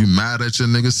are you? Are you mad at your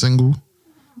nigga single?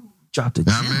 Drop the You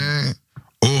know what I mean?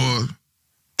 Or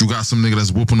you got some nigga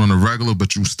that's whooping on the regular,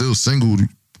 but you still single.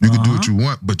 You can do what you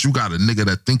want, but you got a nigga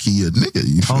that think he a nigga.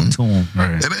 You feel me? Talk to him.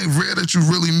 Right. It ain't rare that you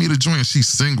really meet a joint. She's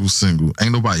single.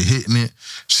 Ain't nobody hitting it.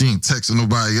 She ain't texting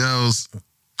nobody else.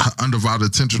 Undivided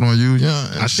attention on you.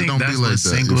 Yeah, I think don't that's be like what that.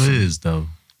 single is, though.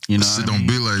 You know, shit don't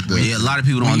be like that. Yeah, a lot of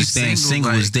people don't When you understand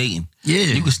single like, is dating. Yeah.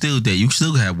 You can still date. You can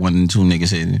still have 1 and 2 niggas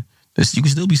hitting. You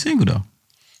can still be single, though.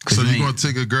 So you gonna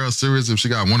take a girl serious if she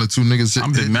got 1 or 2 niggas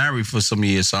hitting? I've been married for some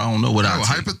years, so I don't know what I take.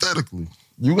 Hypothetically,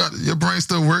 you got your brain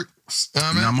still work. You know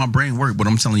what I mean? Now, my brain work, but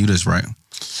I'm telling you this, right?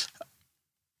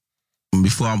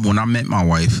 When I met my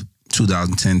wife,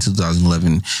 2010,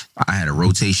 2011, I had a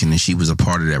rotation and she was a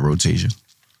part of that rotation.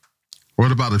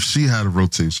 What about if she had a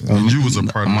rotation and you was a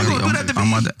part of it?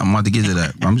 I'm about to get to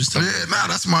that. I'm just telling Yeah, nah,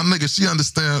 that's my nigga. She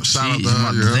understands. Shout out to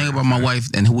her. The thing about my wife,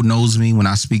 and who knows me, when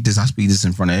I speak this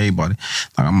in front of everybody.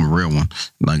 Like, I'm a real one.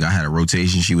 Like, I had a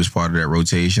rotation. She was part of that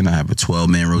rotation. I have a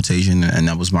 12-man rotation, and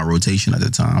that was my rotation at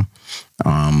the time.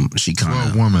 She kind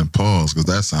of 12 women, pause, because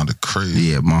that sounded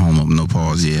crazy. Yeah, my home, no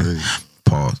pause, yeah. Crazy.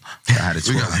 Pause. I had a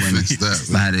 12 women.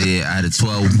 I had a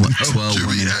 12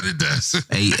 women.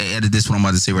 I added this one I'm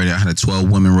about to say right now. I had a 12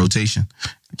 women rotation.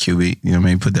 QB, you know what I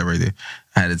mean? Put that right there.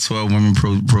 I had a 12 women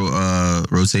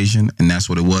rotation, and that's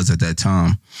what it was at that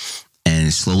time.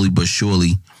 And slowly but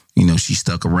surely, you know, she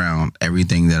stuck around.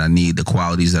 Everything that I need, the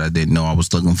qualities that I didn't know I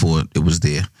was looking for, it was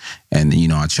there. And, you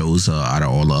know, I chose her out of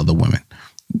all the other women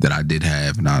that I did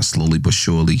have. And I slowly but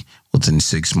surely, within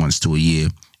 6 months to a year,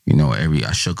 you know,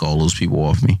 I shook all those people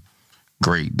off me.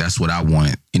 Great. That's what I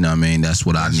wanted. You know what I mean? That's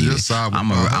what I needed.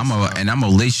 I'm a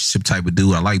relationship type of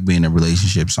dude. I like being in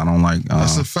relationships. I don't like.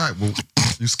 That's a fact. Well,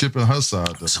 you skipping her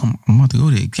side though. So I'm about to go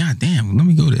there. God damn, let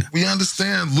me go there. We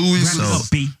understand Louie. So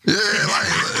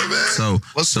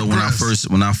when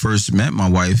I first met my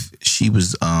wife, she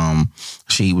was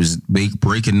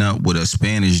breaking up with a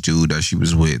Spanish dude that she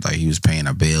was with. Like, he was paying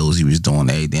her bills. He was doing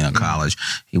everything in college.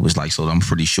 He was like, so I'm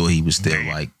pretty sure he was still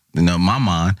like. You know, my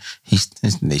mind,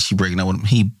 she breaking up with him.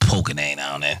 He poking a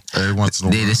now and then. Every once in a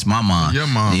while. This my mom. Your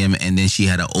mom. Yeah, and then she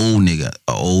had an old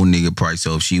nigga price.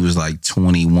 So if she was like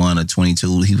 21 or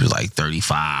 22, he was like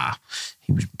 35.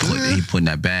 He was putting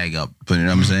that bag up. You know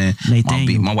what I'm saying?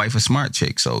 My wife a smart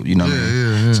chick, so you know what I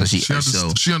mean? Yeah. So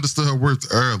she understood her worth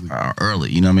early.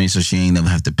 Early, you know what I mean? So she ain't never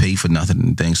have to pay for nothing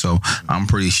and things. So I'm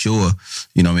pretty sure,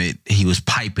 you know, he was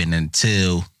piping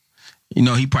until. You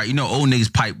know, he probably, you know, old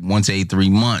niggas pipe once every 3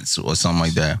 months or something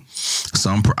like that. So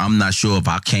I'm not sure if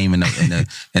I came in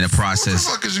the process.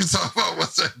 What the fuck is you talking about?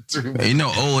 What's that? You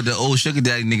know, the old sugar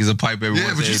daddy niggas will pipe every.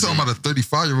 Yeah, but you talking about a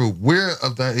 35-year-old. We're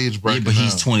of that age bracket. Yeah, but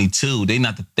he's 22. They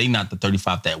not the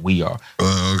 35 that we are.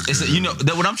 Okay. You know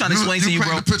what I'm trying to explain to you,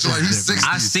 bro. The picture like he's 60.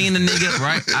 I seen the nigga,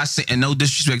 right? And no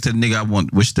disrespect to the nigga, I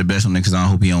wish the best on him because I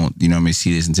hope he don't, you know what I mean,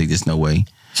 see this and take this no way.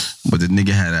 But the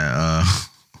nigga had a.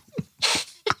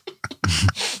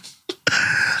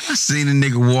 I seen a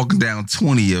nigga walking down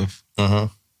 20th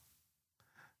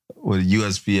with a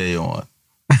USPA on.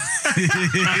 Yo, he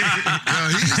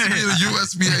used to be the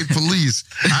USPA police.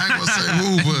 I ain't gonna say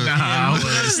who, but I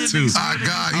was too.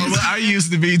 I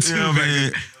used to be too,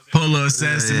 man. Polo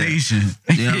assassination.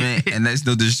 You know what I mean? And that's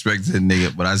no disrespect to the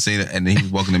nigga, but I seen it, and then he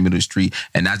was walking in the middle of the street,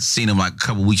 and I seen him like a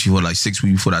couple weeks before, like 6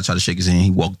 weeks before I tried to shake his hand.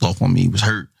 He walked off on me. He was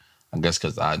hurt. I guess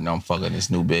because I know I'm fucking this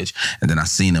new bitch. And then I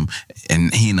seen him,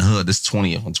 and he in the hood, this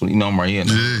 20th on 20. You know I'm right here.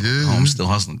 I'm still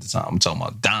hustling at the time. I'm talking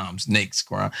about dimes, nicks,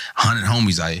 grind. 100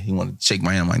 homies out here. He wanted to shake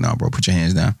my hand. I'm like, nah, bro, put your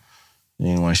hands down. You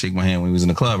didn't want to shake my hand when he was in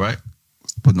the club, right?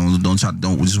 But don't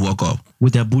just walk off.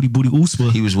 With that booty oospa.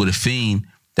 He was with a fiend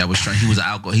that was trying. He was an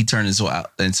alcohol. He turned into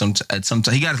out, and at some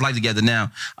time he got his life together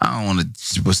now. I don't want to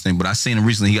what's the thing, but I seen him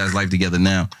recently. He got his life together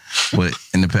now, but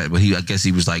in the past, but I guess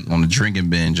he was like on a drinking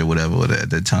binge or whatever at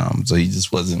that time. So he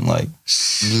just wasn't like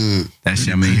that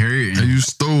shit. I mean, hurt. And you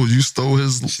stole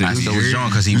his. I stole his John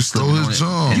because he stole his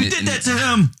John. You did that to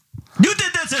him. You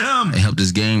did that to him. It helped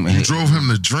his game. You drove him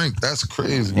to drink. That's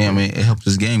crazy. Yeah, I mean, it helped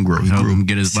his game grow. He helped him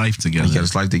get his life together. He got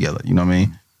his life together. You know what I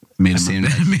mean? Made him a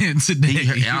better man today.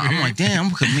 I'm like, damn.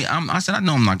 I said, I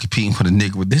know I'm not competing with a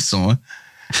nigga with this on.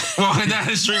 Walking down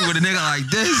the street with a nigga like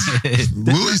this.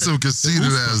 Louie some conceited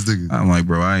ass nigga. I'm like,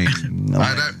 bro, I ain't. No.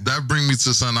 That bring me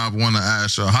to something I want to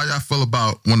ask y'all. How y'all feel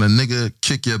about when a nigga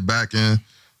kick your back in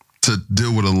to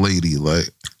deal with a lady? Like,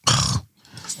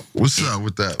 what's up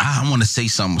with that? I want to say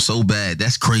something so bad.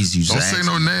 That's crazy. Don't say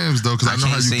no names though, because I know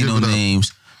how you say give no it up.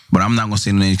 names. But I'm not gonna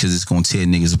say no names because it's gonna tear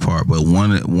niggas apart. But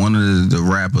one of the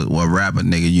rapper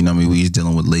nigga, you know what I mean? We was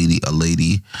dealing with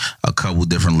a couple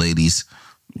different ladies.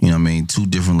 You know what I mean? 2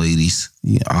 different ladies.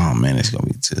 Yeah, oh man, it's gonna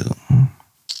be 2.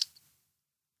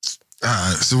 All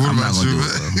right, so what about you?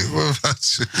 What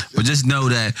about you? But just know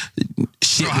that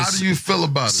shit. So how do you feel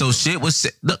about it? So shit was.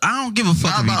 Look, I don't give a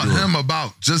fuck not about him.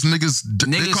 About just niggas.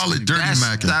 They call it dirty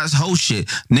macking. That's whole shit.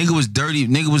 Nigga was dirty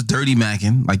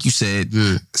macking, like you said.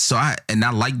 Yeah. So I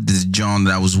liked this John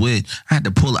that I was with. I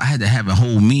had to have a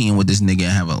whole meeting with this nigga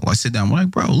and I sit down. I'm like,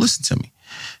 bro, listen to me.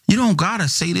 You don't gotta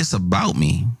say this about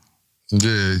me.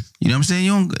 Yeah. You know what I'm saying?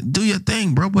 You don't do your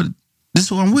thing, bro. But this is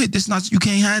who I'm with. This not. You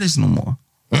can't have this no more.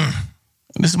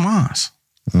 This is mine.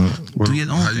 Do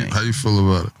your own thing. How you feel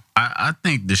about it? I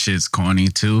think the shit's corny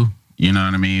too. You know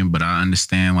what I mean? But I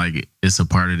understand like it's a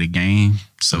part of the game.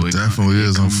 So it definitely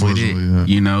is, unfortunately. Yeah.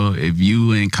 You know, if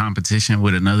you in competition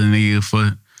with another nigga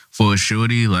for a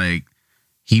shorty, like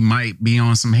he might be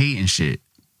on some hating shit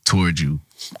towards you.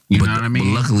 You know what I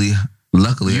mean? But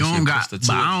luckily, you don't got. But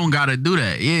I don't gotta do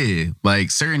that. Yeah,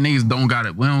 like certain niggas don't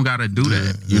gotta. We don't gotta do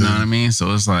that. You know what I mean?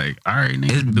 So it's like, all right,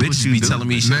 nigga. It's bitches be telling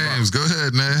me shit Names, go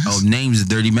ahead, Names. Oh, Names is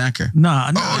Dirty Macker.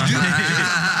 Nah. Oh,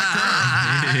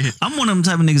 I'm one of them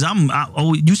type of niggas.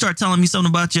 You start telling me something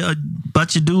about your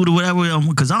dude or whatever,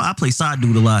 because I play side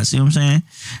dude a lot. See what I'm saying?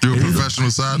 You're a professional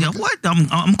side. Yeah, what?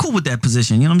 I'm cool with that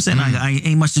position. You know what I'm saying? I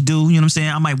ain't much to do. You know what I'm saying?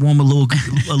 I might warm a little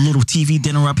TV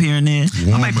dinner up here and there.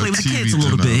 I might play with the kids a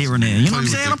little bit here and there. You know what I'm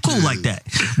saying? I'm cool like that.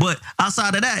 But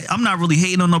outside of that, I'm not really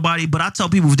hating on nobody. But I tell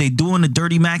people if they doing the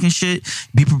dirty Mac and shit,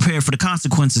 be prepared for the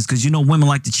consequences, because you know women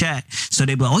like to chat. So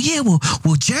they be like, oh yeah, well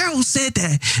Gerald said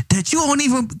that you don't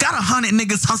even got 100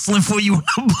 niggas hustling for you.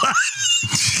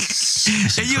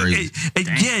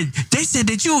 Yeah, they said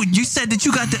that you said that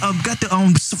you got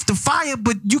the fire,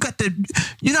 but you got the,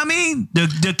 you know what I mean,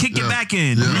 the kick it back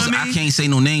in. Yeah. You know what I mean? I can't say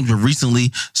no names, but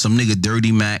recently some nigga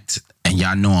dirty macked, and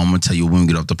y'all know I'm gonna tell you when we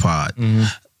get off the pod.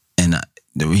 And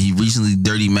he recently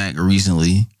dirty macked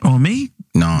recently. On me?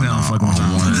 No, fuck on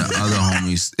on one of the other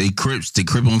homies. They crip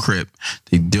on crip.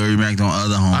 They dirty macked on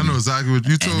other homies. I know exactly what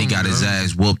you told me. And he got his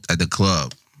ass whooped at the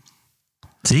club.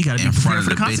 So you gotta be prepared for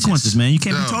the consequences, man. You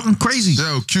can't be talking crazy.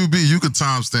 Yo, QB, you could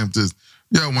timestamp this.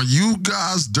 Yo, when you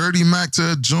guys dirty Mac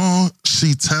to a joint,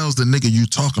 she tells the nigga you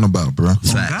talking about, bro.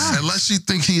 Facts. Unless she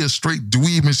think he a straight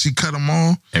dweeb and she cut him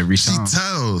on. Every she time.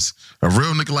 tells. A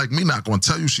real nigga like me not gonna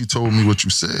tell you she told me what you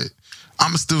said.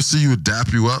 I'ma still see you,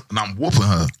 dap you up, and I'm whooping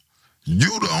her.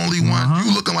 You the only one.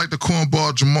 You looking like the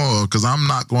cornball Jamal, because I'm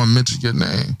not going to mention your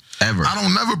name. Ever. I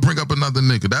don't never bring up another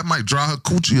nigga. That might dry her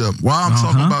coochie up while I'm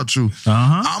talking about you.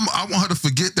 I want her to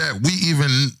forget that we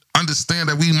even understand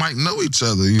that we might know each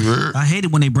other. You heard? I hate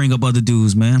it when they bring up other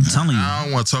dudes, man. I'm telling you. I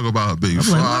don't want to talk about her baby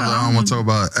father. I don't want to talk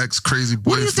about her ex-crazy boyfriend.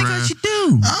 What do you think I should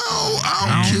do?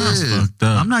 I don't care. Fucked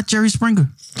up. I'm not Jerry Springer.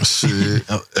 Shit.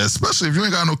 Especially if you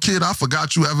ain't got no kid. I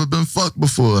forgot you ever been fucked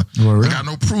before. I got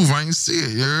no proof. I ain't see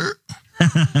it. You heard?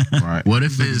 Right. What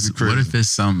if it's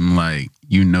something like,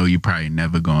 you know, you probably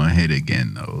never gonna hit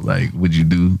again though? Like, would you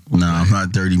do? No, I'm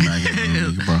not dirty Mac,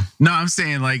 bro. No, I'm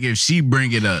saying like if she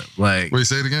bring it up, like, Wait,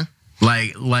 say it again.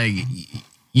 Like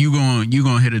you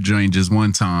gonna hit a joint just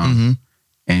one time,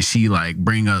 and she like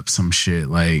bring up some shit.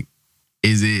 Like,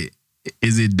 is it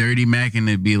dirty Mac and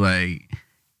it be like,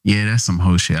 yeah, that's some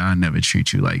hoe shit. I'll never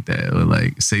treat you like that, or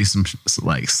like say some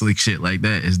like slick shit like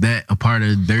that. Is that a part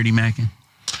of dirty Macking?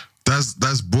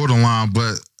 That's borderline,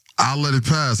 but I'll let it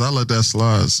pass. I'll let that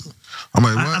slide. I'm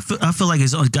like, what? I feel like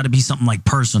it's got to be something like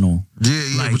personal. Yeah,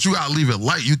 like, but you gotta leave it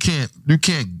light. You can't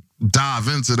dive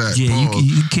into that. Yeah,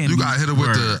 you can't. You gotta hit it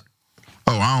with the.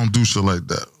 Oh, I don't do shit like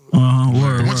that.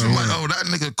 Once you like, oh, that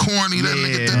nigga corny. That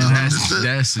nigga.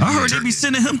 That's I heard they be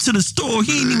sending him to the store.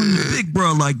 He ain't even a big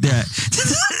bro like that.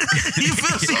 You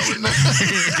feel me?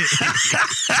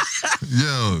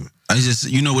 Yo. It's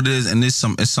just, you know what it is, and it's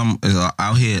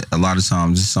out here a lot of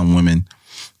times. There's some women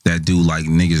that do like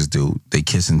niggas do. They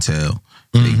kiss and tell.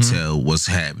 They tell what's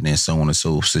happening, so on and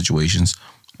so situations.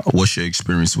 What's your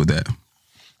experience with that?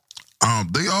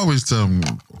 They always tell me.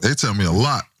 They tell me a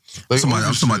lot. I'm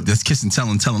talking about this kiss and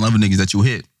telling other niggas that you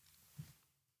hit.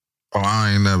 Oh,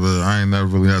 I ain't never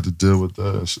really had to deal with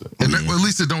that shit. And at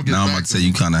least it don't get. Now back I'm about to say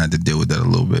you kind of had to deal with that a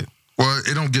little bit. Well,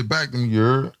 it don't get back to me.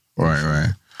 You're right.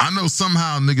 I know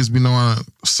somehow niggas be knowing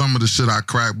some of the shit I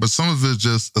crack, but some of it's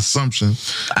just assumption.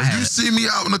 If you see me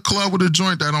out in the club with a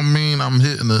joint, that don't mean I'm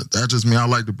hitting it. That just mean I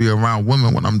like to be around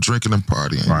women when I'm drinking and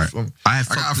partying. Right. I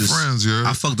got friends, yeah.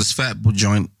 I fucked this fat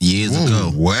joint years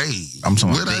ago. I'm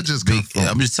talking Where about that just come from?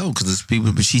 I'm just telling because there's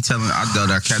people, but she telling I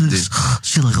thought I kept it.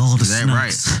 She like all the That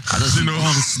right. snacks. I just She know all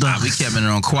the stuff. We kept it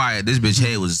on quiet. This bitch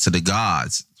head was to the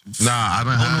gods. Nah, I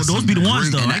don't have those be the ones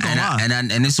though. And, I ain't gonna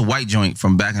lie. and it's a white joint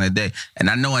from back in the day. And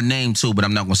I know her name too, but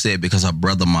I'm not gonna say it because her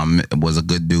brother was a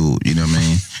good dude. You know what I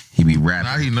mean? He be rapping.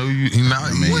 Now he know you.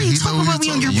 What are you talking about me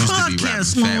on your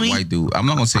podcast, fat Louie? white dude. I'm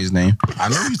not gonna say his name. I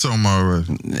know you talking about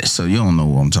already. So you don't know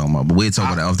what I'm talking about. But we'll talk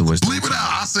about that afterwards. Leave it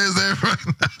out. I say his name right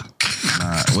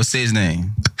now. What's his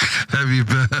name? Heavy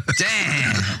bad.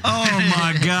 Damn. Oh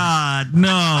my God,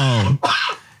 no.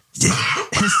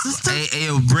 His sister? Hey,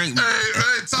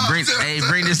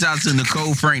 bring this out to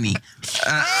Nicole Franey.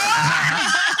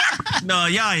 No,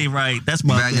 y'all ain't right. That's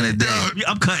my back in the day.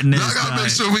 I'm cutting this. Y'all gotta make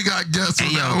sure we got guests.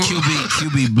 Hey, yo,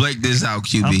 QB, break this out,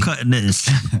 QB. I'm cutting this.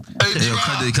 Hey, yo,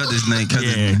 cut this name.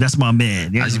 Yeah, that's my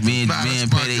man. Yeah. Me and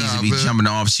Petty used to be jumping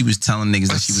off. She was telling niggas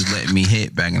that she was letting me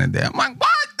hit back in the day. I'm like, what?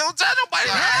 Don't tell nobody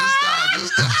that.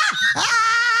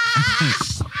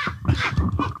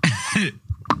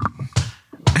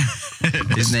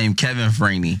 His name Kevin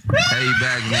Franey. Heavy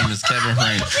bag name is Kevin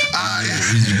Franey.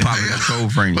 He's just popping the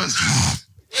cold Franey.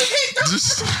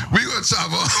 We gonna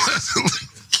chop off.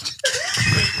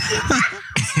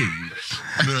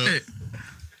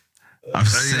 I'm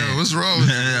saying, yo, what's wrong with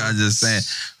you? I'm just saying,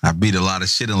 I beat a lot of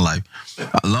shit in life.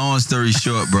 Long story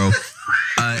short, bro.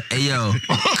 Call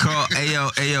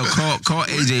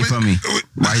AJ for me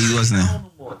while he listening.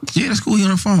 Yeah, that's cool. He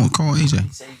on the phone. Call AJ.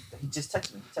 He just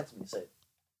texted me. He said.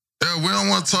 Yeah, we don't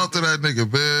want to talk to that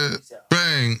nigga, man.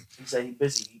 Bang. He said he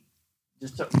busy. He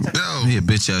just Yo, He a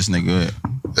bitch ass nigga.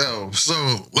 yo. So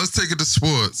let's take it to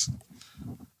sports.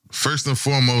 First and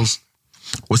foremost,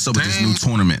 What's up with this new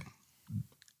tournament?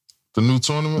 the new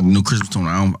tournament. New Christmas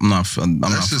tournament. I'm not That feeling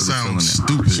shit it. sounds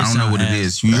stupid. I don't know what it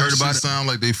is. You heard about it? Sound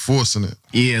like they forcing it.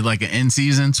 Yeah, like an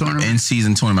in-season tournament. In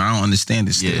season tournament. I don't understand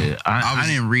it still. Yeah, I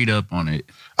didn't read up on it.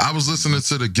 I was listening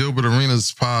to the Gilbert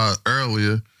Arenas pod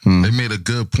earlier. They made a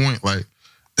good point. Like,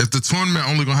 if the tournament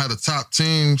only gonna have the top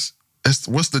teams,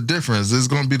 what's the difference? It's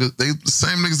gonna be the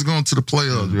same niggas are going to the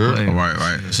playoffs. You heard?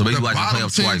 Right. So they The watch the bottom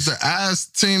playoffs teams, twice. the ass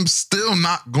teams, still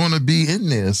not gonna be in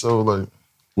there. So like,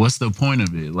 What's the point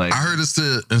of it? Like, I heard it's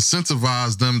to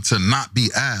incentivize them to not be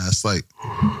ass. Like,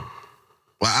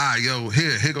 yo,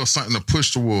 here goes something to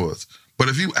push towards. But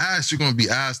if you ass, you're gonna be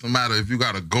ass no matter if you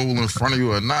got a goal in front of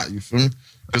you or not. You feel me?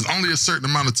 Because only a certain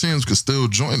amount of teams could still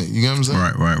join it. You know what I'm saying?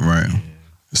 Right.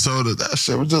 So that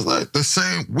shit was just like the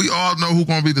same. We all know who's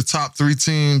gonna be the top 3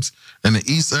 teams in the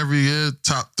East every year,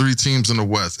 top 3 teams in the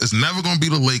West. It's never gonna be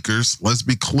the Lakers. Let's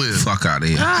be clear. Fuck out of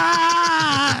here. Go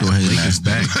ahead, Lakers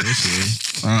man. back this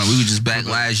year. We were just back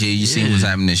last year. You seen what's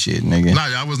happening this shit, nigga. Nah,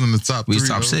 y'all wasn't in the top 3. We was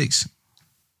top though. 6.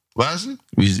 Last year?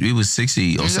 We was 6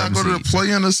 seed or Didn't y'all 7 go to the seed.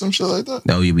 play-in or some shit like that?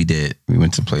 No, yeah, we did. We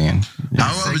went to play in.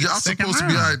 Y'all second supposed to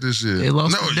be round. all right this year. They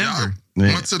lost no, to Denver. y'all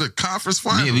Yeah. went to the conference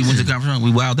final. Yeah, we went to conference.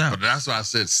 We wilded out. But that's why I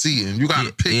said seeing. You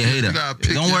gotta pick. Yeah, You hater. gotta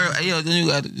pick. Don't worry. Hey, yo, then you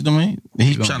got. You know what I mean?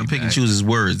 He's gonna trying to be pick and back. choose his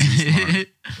words. He's smart. You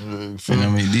know what I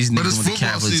mean? These But niggas it's went to football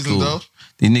Catholic season, school. though.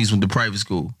 These niggas went to private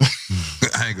school.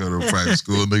 I ain't go to a private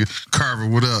school, nigga. Carver,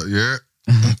 what up? Yeah.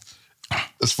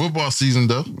 It's football season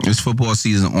though. It's football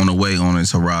season on the way on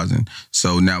its horizon.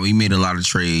 So now we made a lot of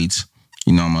trades.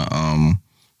 You know,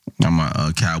 I'm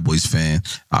a Cowboys fan.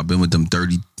 I've been with them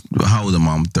 30. How old am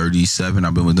I? I'm 37.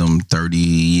 I've been with them 30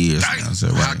 years. Dang. Now,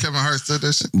 so, How right. Kevin Hart said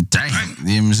that shit? Dang.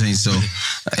 You know what I'm saying? So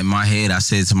in my head, I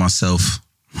said to myself,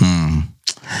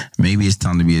 maybe it's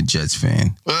time to be a Jets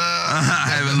fan. I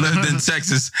haven't lived in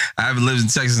Texas. I haven't lived in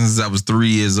Texas since I was 3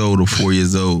 years old or 4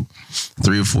 years old.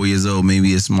 3 or 4 years old.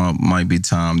 Maybe it's might be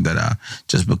time that I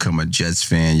just become a Jets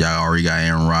fan. Y'all already got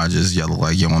Aaron Rodgers. Y'all look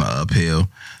like you're on the uphill.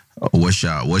 What's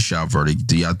y'all verdict?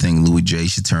 Do y'all think Louie J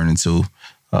should turn into?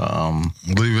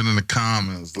 Leave it in the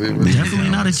comments. Leave it. Definitely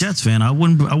not a Jets fan. I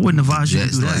wouldn't advise you to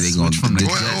Jets, do like that. they gonna Switch from the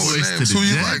the Oh, Jets. names. to the Who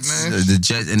you Jets. like, man? The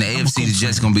Jets in the AFC, the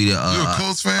Jets gonna be the You a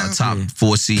Colts fan? a top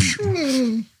 4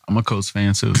 seed. I'm a Colts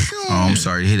fan too. Oh, I'm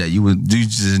sorry to hear that. You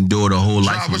just endured a whole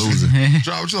life of losing.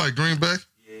 Drive, what you like, Green Bay?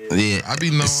 Yeah, I be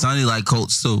knowing. Sonny like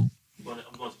Colts too.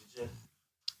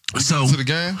 So To the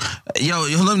game? yo,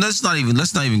 let's not even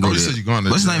go you there. said you're going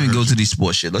there. Let's not I even heard go you. to these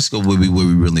sports shit. Let's go where we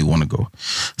really want to go.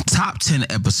 Top 10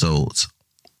 episodes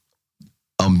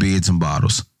of Beards and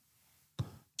Bottles.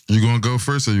 You gonna go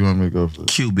first or you want me to go first?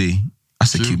 QB. I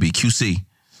said Q? QB. QC.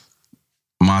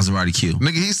 Maserati Q.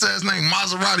 Nigga, he said his name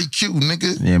Maserati Q,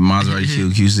 nigga. Yeah, Maserati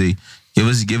Q. QC.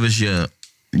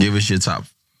 Give us your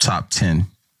top 10.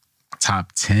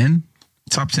 Top 10?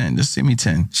 Top 10. Just give me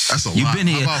 10. That's a You've lot. been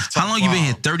here. How about top How long you been 5?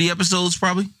 here? 30 episodes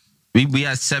probably? We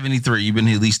had 73. You've been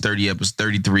here at least 30 episodes,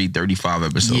 33, 35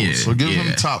 episodes. Yeah. So give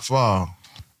him top 5.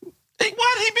 Hey,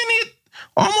 what? He been here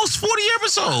almost 40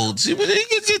 episodes. He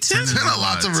gets get 10. 10 a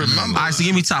lot to remember. All right, so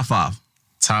give me top 5.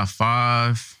 Top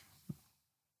 5.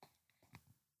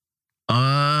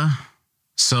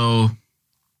 So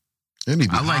It need to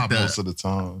be I like hot that. most of the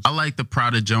time. I like the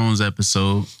Prada Jones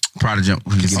episode. Prodigy.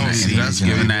 See, that's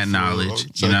giving good. that knowledge.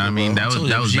 Check You know what I it mean? out. That Told was you,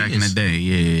 that was she back in the is. day.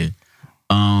 Yeah.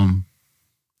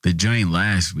 The joint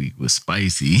last week was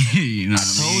spicy. You know what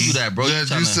I mean? Told you that, bro. Yeah,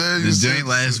 you said The joint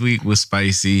last week was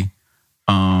spicy.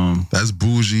 That's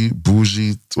bougie. What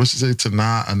you say?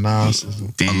 Tana, Anas?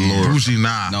 Damn. Allure. Bougie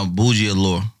nah. No, Bougie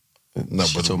Allure. No,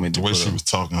 She but told me the to way put she up. was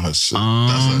talking her shit.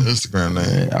 That's her Instagram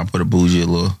name. Yeah, I put a Bougie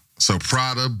Allure. So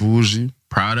Prada, bougie.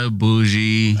 Prada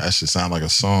Bougie. That shit sound like a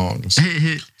song.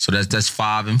 So that's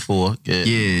 5 and 4. Good.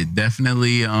 Yeah,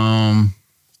 definitely.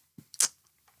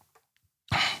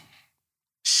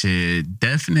 Shit,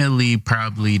 definitely.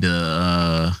 Probably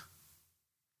the.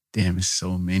 Damn, it's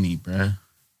so many, bruh.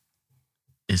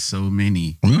 It's so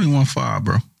many. We only want 5,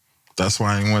 bro. That's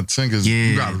why I ain't want 10, because Yeah.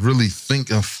 you gotta really think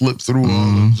and flip through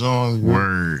all the John.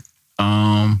 Word.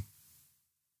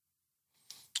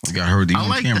 I got heard even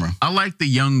on camera. I like the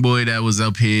young boy that was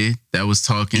up here that was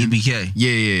talking. EBK.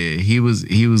 Yeah. He was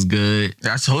good.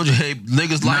 I told you, hey,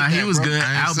 niggas like that. He was bro. good.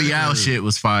 I ain't Al say Bial that. shit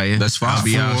was fire. That's fire. Al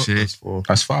Bial Four. shit. That's 4.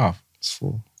 That's 5. That's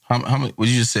 4. How many? What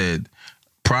you just said?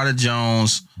 Prada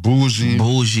Jones, Bougie,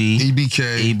 Bougie,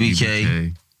 EBK,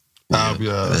 Okay. I'll be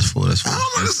That's 4. That's 4. I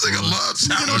don't know, this nigga love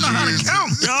I don't know how to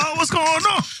count, y'all. What's going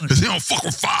on? because he don't fuck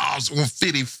with files on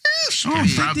 50 fish.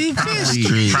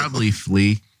 Probably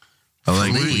Flea. I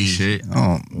like Flea shit.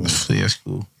 Oh, Flea, that's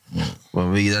cool. Well,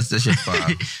 maybe that's your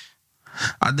 5.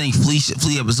 I think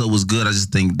Flea episode was good. I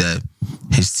just think that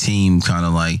his team kind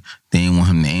of like they didn't want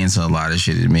him to answer a lot of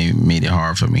shit. It made it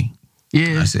hard for me.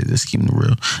 Yeah. I said, let's keep him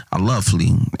real. I love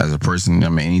Flea as a person. I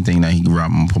mean, anything that he can rap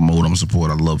and promote, I'm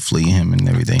support. I love Flea, him, and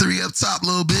everything. 3 up top,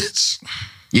 little bitch.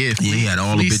 Yeah, Yeah, he had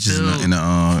all the bitches in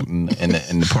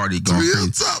the party going 3 up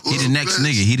crazy. top, He the little next bitch.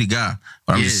 nigga. He the guy.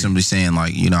 But I'm just Yeah. simply saying,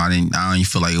 like, you know, I don't even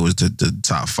feel like it was the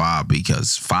top 5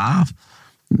 because 5.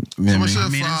 You know what I What's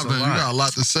mean? your 5 then? You got a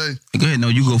lot to say. Go ahead. No,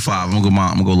 you go 5. I'm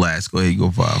gonna go last. Go ahead. You go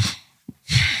 5.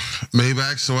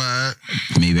 Maybach Swag,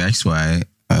 Maybe actually,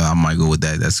 I might go with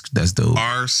that. That's dope.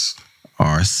 Ars,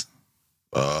 Ars.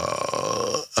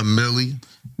 a Millie.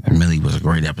 And Millie was a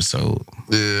great episode.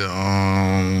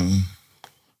 Yeah,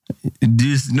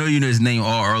 Just know you know his name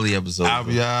all early episodes. I'll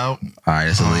be out. All right,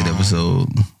 that's a late episode.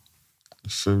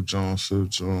 Phil John.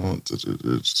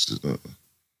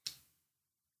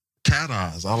 Cat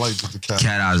Eyes. I like the Cat Eyes.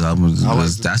 Cat Eyes album. I like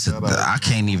That's the Cat Eyes. I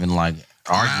can't even like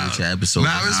argue with your episode.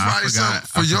 Now it's probably something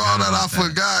for y'all that I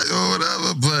forgot or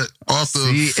whatever, but off the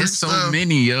See, it's so freestyle-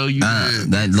 many, yo. You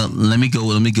Let me go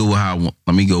with how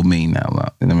let me go me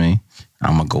now. You know what I mean?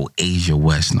 I'm gonna go Asia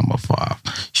West number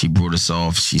 5. She brought us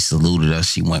off. She saluted us.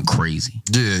 She went crazy.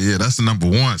 Yeah, that's the number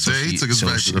 1. So he she- took us so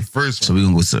back she- to the first So one. we're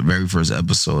gonna go to the very first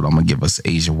episode. I'm gonna give us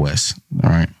Asia West. All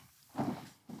right.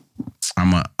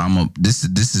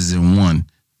 This is in one.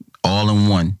 All in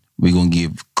one. We're gonna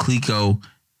give Clico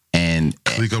and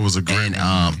Clico was a great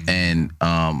and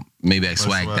Maybach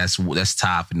Swag. Swag. That's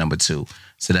tied for number 2.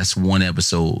 So that's one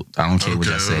episode. I don't care what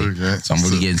y'all say. Okay. So I'm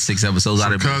really getting 6 episodes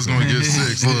out of it. Cuz gonna get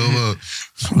 6. Look.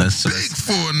 That's Big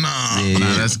 4-9. yeah,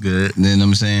 Nah, that's good. You know what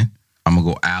I'm saying? I'm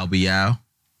gonna go Al Bial.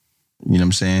 You know what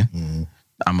I'm saying?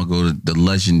 I'm gonna go to the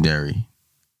legendary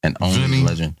and only Vinny.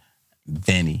 legend,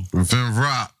 Vinny. Vin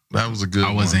Rock. That was a good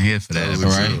one. I wasn't here for that. was a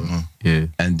Right. good one. Yeah.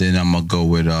 And then I'm gonna go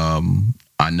with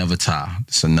I Never Tie.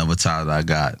 It's another tie that I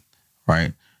got.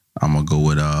 Right? I'm gonna go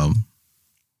with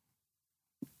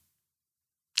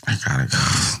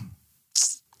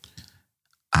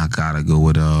I gotta go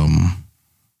with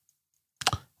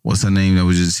what's her name that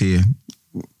was just here?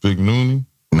 Big Noonie.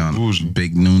 No, Bougie.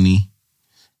 Big Noonie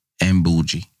and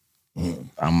Bougie.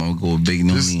 I'm gonna go with Big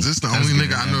Noonie. This the That's only good,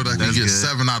 nigga I man. know that can That's get good.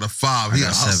 7 out of 5. He a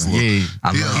got 7. hustler. Yeah.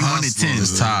 I He love a He wanted hustler. 10.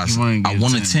 It's ties. He wanted to I get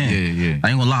wanted 10. Yeah. I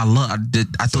ain't gonna lie.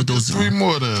 I thought those. Just 3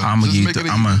 more then. I'm gonna Just give make you.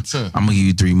 it I'm even 10. gonna give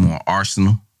you 3 more.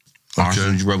 Arsenal. Okay.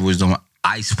 Arsenal Rebel was on.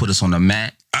 Ice put us on the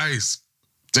map. Ice.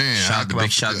 Damn. Shout out to how big could I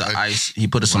shout out to forget Ice. He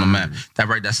put us on the map.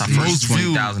 That's our Most first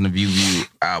viewed. 20,000 view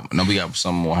album. No, we got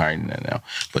some more higher than that now.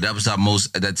 But that was our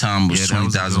most at that time was Yeah, that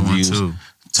was a 20,000 good one, views. too.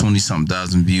 20-something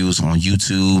thousand views on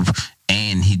YouTube.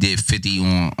 And he did 30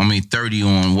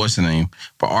 on what's the name?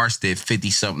 But Ars did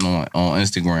 50-something on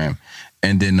Instagram.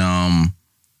 And then I'm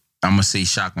gonna say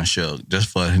Shotgun Shug just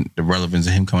for the relevance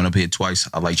of him coming up here twice.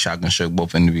 I like Shotgun Shug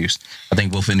both interviews. I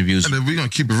think both interviews And then we're gonna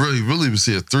keep it really was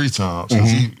here 3 times.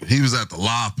 'Cause he was at the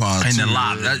live pod. and too. the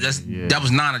live. That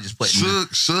was 9 I just put.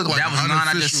 Suge like That was 9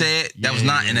 I just said. That was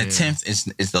 9. And the 10th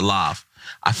is the live.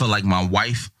 I feel like my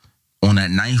wife on that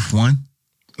 9th one.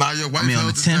 Nah, your wife I mean, on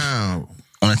held the it 10th? down.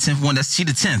 On the 10th one, she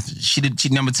the 10th. She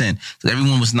number 10. So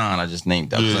everyone was 9. I just named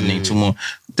that. I named 2 more.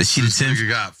 She the 10th. Nigga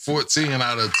got 14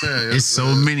 out of 10. It's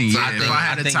so many. I Yeah, if think- I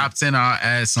had I a think- top 10, I'll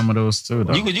add some of those too,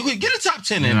 though. You could get a top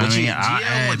 10 in, You know but what I mean? I'll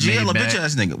add GL a Maybach. bitch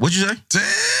ass nigga. What'd you say? Damn,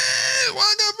 why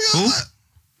I gotta be on Who? that?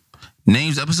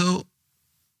 Names episode?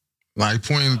 Like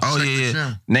pointing. Oh check the yeah.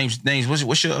 camera. Names.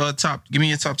 What's your top? Give me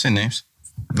your top 10 names.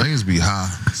 Names be high.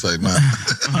 It's like, nah.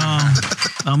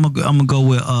 I'm gonna go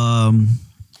with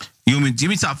Give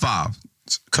me top 5.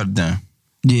 Cut it down.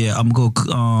 yeah. I'm gonna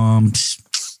go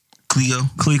Cleo.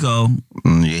 Clico,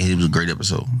 Yeah, it was a great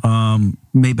episode.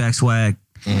 Maybach Swag,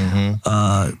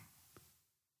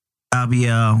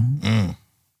 Abiel.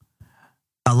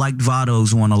 I liked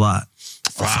Vado's one a lot.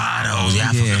 Fire. Vados. Yeah,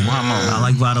 I forgot my mom. I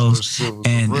like Vados.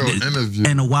 And real interview.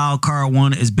 and the wild card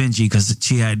one is Benji because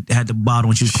she had the bottle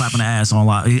when she was clapping her ass on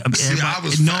live.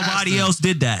 Nobody else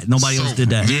did that. Nobody else did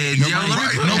that.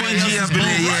 Nobody else else.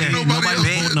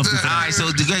 All right,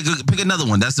 so pick another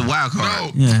one. That's the wild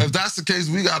card. If that's the case,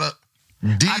 we gotta.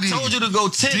 I told you to go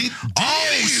 10. Didi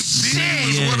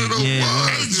was one of the ones.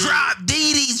 They dropped.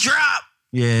 Didi's drop.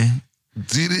 Yeah.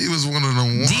 Didi was one of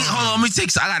them ones. Hold on, let me take.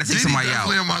 I gotta take somebody out.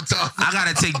 In my top. I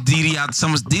gotta take Didi out.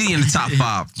 Didi in the top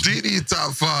 5. Didi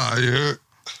top 5. Yeah.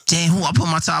 Damn, who I put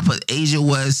my top? I put Asia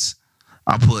West.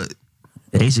 I put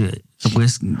Asia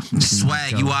West.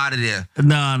 Swag. You out of there?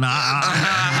 No.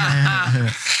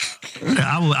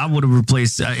 I would have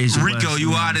replaced Asia Rico, West.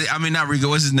 you out of there? I mean, not Rico.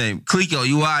 What's his name? Clico,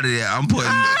 you out of there? I'm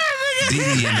putting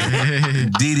Didi in there.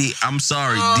 Didi, I'm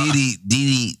sorry,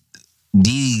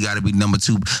 Didi got to be number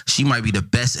 2. She might be the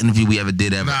best interview we ever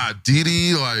did ever. Nah,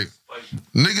 Didi, like,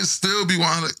 niggas still be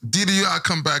wanting to. Didi, you gotta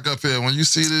come back up here. When you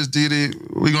see this, Didi,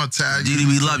 we gonna tag you. Didi,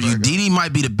 we love you. Didi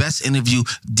might be the best interview.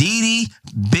 Didi,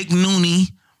 Big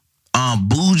Noonie,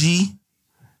 Bougie,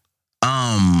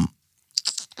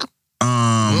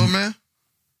 Lil Man?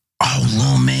 Oh,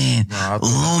 Lil Man.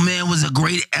 Lil Man was a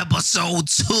great episode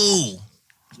too.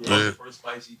 Yeah.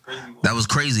 That was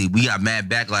crazy. We got mad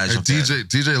backlash. Hey, off that.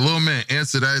 DJ Lil Man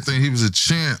answered everything. He was a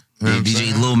champ. You know Yeah, what I'm DJ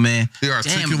saying? Lil Man. He Damn,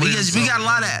 articulated we got a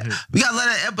lot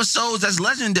of episodes that's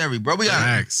legendary, bro. We got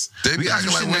Facts. They be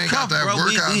acting like we ain't got that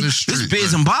workout in the street. This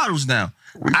beers and bottles now.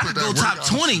 We I put could that go workout top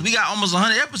 20. We got almost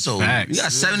 100 episodes. Facts. We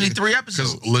got 73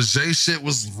 episodes. Because Leger shit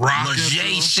was rocking.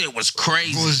 Leger shit was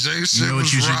crazy. Leger shit You know what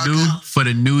was you should rocking. do for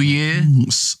the new year?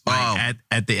 Oh. Like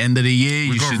at the end of the year,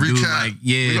 We you gonna should do recap. like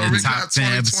We gonna the recap top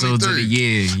 10 episodes of the 2023.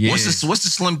 year. Yeah. What's the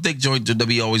slim thick joint that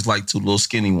we always like to? Little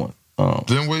skinny one.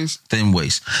 Them ways? Thin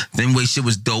waist. Thin waist shit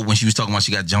was dope when she was talking about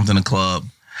she got jumped in the club.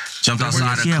 Jumped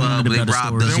outside the She had one of club. the They better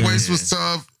robbed stories. her. Them ways was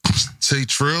tough. Tay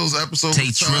Trill's episode Tay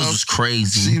was Trills tough. was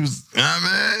crazy. She was,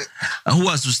 man. And who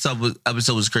else was tough?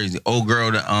 Episode was crazy. Old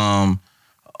girl,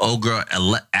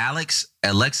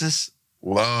 Alexis.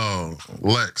 Whoa.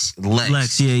 Lex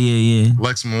Lex, yeah.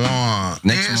 Milan.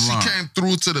 Next And Milan. she came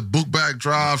through to the book bag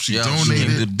drive. She Yo,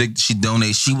 donated. She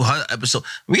donated. Her episode.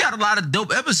 We got a lot of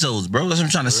dope episodes, bro. That's what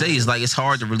I'm trying to say. It's like it's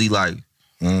hard to really like.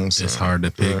 It's hard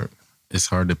to pick. It's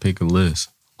hard to pick a list.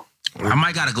 I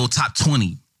might gotta go top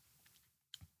 20.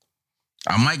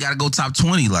 I might gotta go top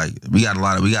 20. Like we got a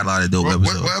lot of dope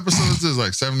episodes. What episode is this?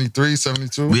 Like 73,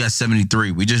 72? We had 73.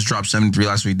 We just dropped 73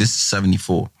 last week. This is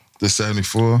 74. This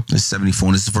 74. This is 74.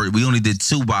 And this is the first. We only did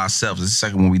 2 by ourselves. This is the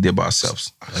second one we did by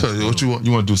ourselves. So what you want?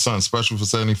 You want to do something special for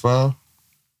 75?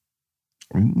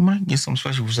 We might get something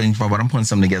special for 75, but I'm putting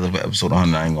something together for episode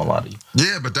 100. I ain't gonna lie to you.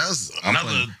 Yeah, but that's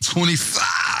another 25.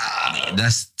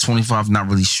 That's 25, not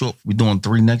really short. We're doing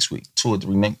 3 next week. 2 or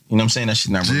 3 next. You know what I'm saying? That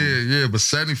shit not really. Yeah, but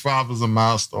 75 is a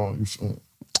milestone. You feel me?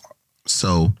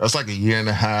 So That's like a year and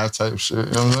a half type shit. You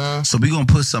know what I'm saying? we gonna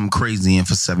put something crazy in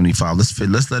for 75.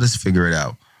 Let's let us figure it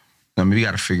out. I mean, we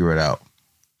gotta figure it out.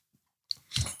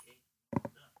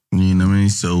 You know what I mean?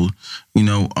 So,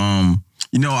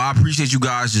 I appreciate you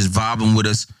guys just vibing with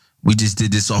us. We just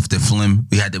did this off the flim.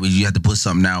 You had to put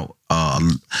something out.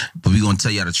 But we gonna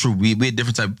tell you the truth. We a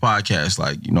different type of podcast.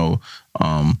 Like,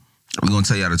 we're gonna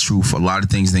tell you the truth. A lot of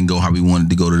things didn't go how we wanted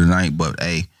to go tonight, but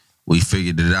hey, we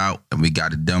figured it out and we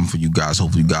got it done for you guys.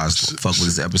 Hopefully you guys fuck with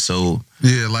this episode.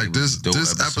 Yeah, like this dope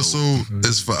episode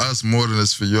is for us more than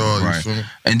it's for y'all. You Right. feel me?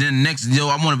 And then next,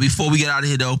 before we get out of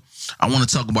here though, I want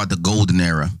to talk about the golden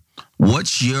era.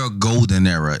 What's your golden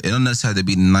era? It don't necessarily have to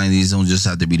be the 90s. It don't just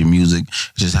have to be the music.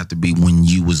 It just have to be when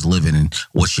you was living. And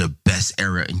what's your best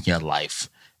era in your life?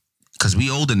 Because we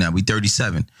older now. We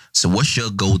 37. So what's your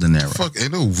golden era? Fuck,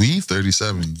 ain't no we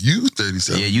 37. You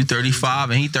 37. Yeah, you 35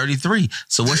 and he 33.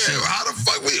 So what's Yeah, your how the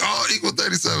fuck we all equal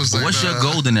 37? Say, what's your nah,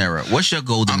 golden era? What's your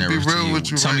golden I'll be era? real to you?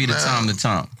 with you Tell me right the now. time to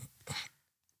time.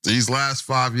 These last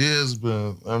 5 years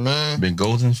been, man. Been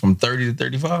golden from 30 to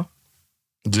 35?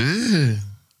 Yeah.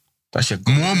 That's your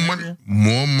golden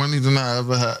More money than I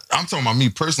ever had. I'm talking about me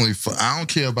personally. I don't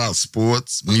care about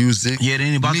sports, music. Yeah, it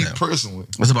ain't about me that. personally.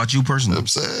 What's about you personally? You know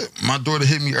what I'm saying? My daughter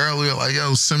hit me earlier, like,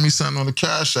 yo, send me something on the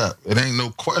Cash App. It ain't no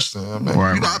question. I mean,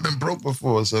 Right, I've been broke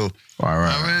before, so Right.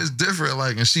 I mean, it's different.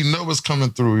 Like, and she know what's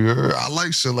coming through. You heard? I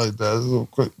like shit like that. It's a little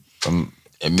quick.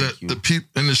 The people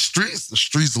in the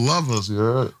streets love us. You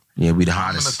heard? Yeah, we the I'm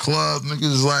in the hottest. club,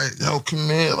 niggas like, yo, come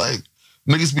here, like.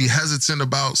 Niggas be hesitant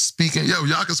about speaking. Yo,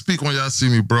 y'all can speak when y'all see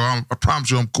me, bro. I promise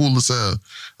you, I'm cool as hell.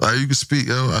 Like, you can speak,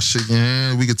 yo. I shake your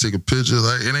hand. We can take a picture.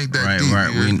 Like, it ain't that deep.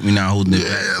 Right. Yeah. We not holding it back.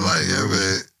 Yeah, like, yeah,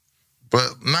 man.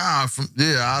 But nah,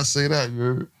 I'll say that, you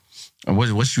heard? And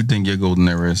what you think your golden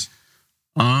era is?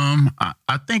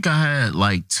 I think I had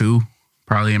like 2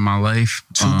 probably in my life.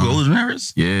 2 golden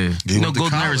eras? Yeah. You know,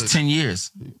 golden era is 10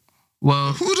 years.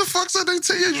 Well, Who the fuck said they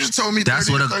 10 years? You just told me That's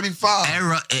 30 what to a 35.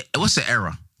 era. What's the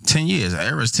era? 10 years. An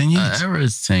era is 10 years. era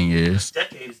is 10 years.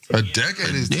 A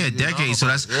decade is 10 Yeah, years. decade. So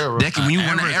that's Era. decade. When you win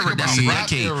an Era, era, that's a think about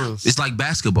decade. rap eras. It's like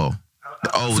basketball.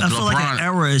 Oh, I feel like an LeBron.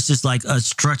 era is just like a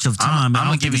stretch of time. I'm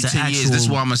gonna give you 10 years. This is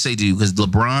what I'm gonna say to you because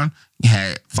LeBron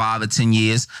had 5 or 10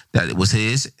 years that it was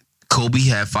his. Kobe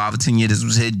had 5 or 10 years that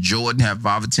was his. Jordan had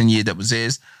 5 or 10 years that was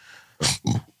his.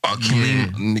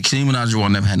 Kareem and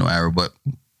Abdul-Jabbar never had no era, but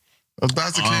If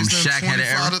that's the case, then Shaq had an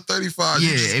 25 era. to 35.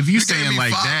 Yeah, if you gave saying me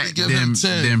like 5 that, to give him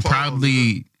 10. then Pause.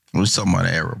 probably we're talking about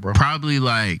an era, bro. probably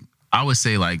like I would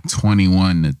say like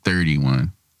 21 to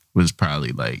 31 was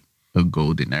probably like a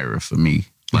golden era for me.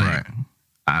 Like Right.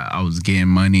 I was getting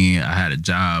money, I had a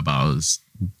job, I was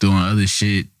doing other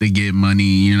shit to get money,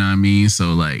 you know what I mean?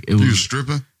 So like it You was was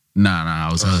stripping? nah,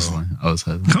 I was hustling. I was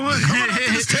hustling. Come on up to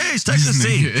the stage. Take the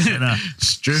seat. You know.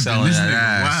 Stripping Selling this that nigga.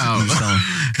 ass. Wow.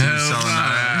 Keep Hell selling nah.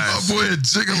 that Oh, ass. boy,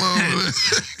 jiggle over there.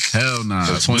 Hell nah.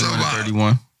 21 to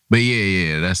 31. But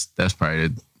yeah, that's probably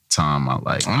the time I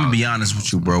like. I'm gonna be honest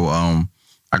with you, bro. I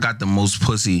got the most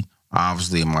pussy,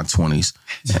 obviously, in my 20s,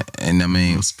 and I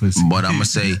mean, Most pussy. but I'm gonna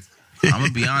say, I'm gonna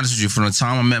be honest with you. From the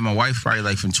time I met my wife, probably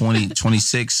like from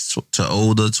 26 to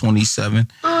older,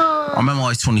 27. I met my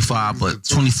wife 25, but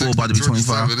 24 about to be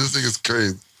 25. This thing is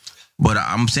crazy. But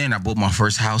I'm saying I bought my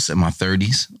first house in my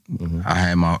 30s. I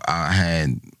had my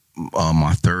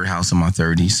third house in my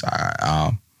 30s.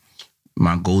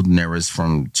 My golden era is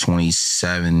from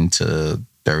 27 to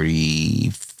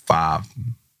 35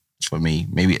 for me.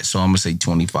 Maybe so. I'm gonna say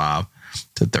 25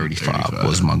 to 35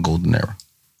 was my golden era.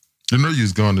 You know you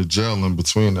was going to jail in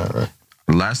between that, right?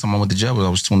 The last time I went to jail was I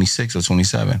was 26 or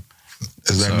 27.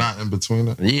 Is that not in between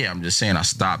that? Yeah, I'm just saying I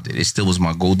stopped it. It still was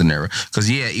my golden era. Because,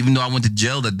 yeah, even though I went to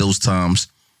jail at those times,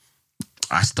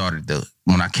 I started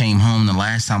when I came home the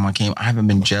last time I came, I haven't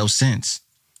been in jail since.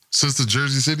 Since the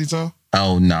Jersey City time?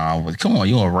 Oh, no. Come on,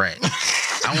 you're a rat.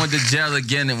 I went to jail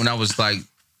again when I was like,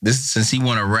 since he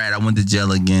went a rat, I went to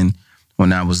jail again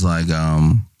when I was like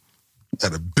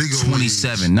At a big old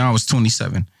 27. age. No, I was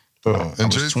 27. I I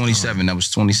was 27. That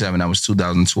was 27. That was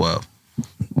 2012.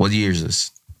 What year is this?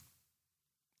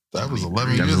 That was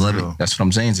 11 That was years 11. ago. That's what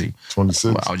I'm saying to you.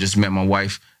 26. I just met my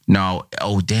wife. No,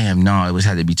 oh damn, no, it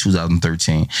had to be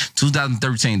 2013.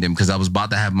 2013 then, because I was about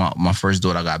to have my first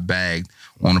daughter. I got bagged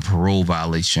on a parole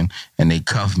violation, and they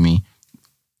cuffed me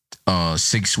 4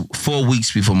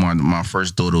 weeks before my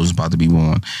first daughter was about to be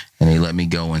born, and they let me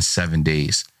go in 7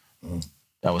 days.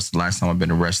 That was the last time I've been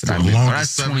arrested. The I've been,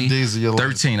 longest 7 days of your life.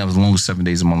 13. That was the longest 7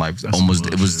 days of my life. It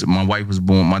was. My wife was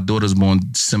born. My daughter was born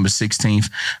December 16th.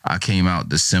 I came out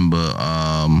December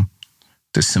 8th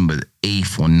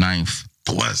or 9th.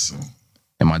 Blessing.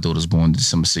 And my daughter's born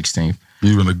December 16th.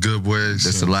 You in a good way.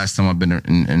 That's the last time I've been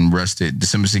arrested.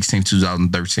 December 16th,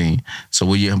 2013. So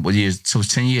what year? So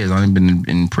it's 10 years. I've been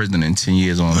in prison in 10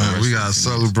 years on Man, arrest. we gotta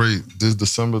celebrate this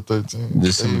December 13th.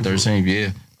 December 13th,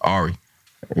 yeah. Ari.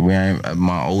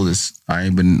 My oldest. I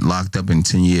ain't been locked up in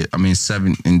 10 years. I mean,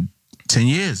 10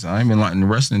 years. I ain't been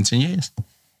arrested in 10 years.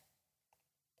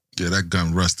 Yeah, that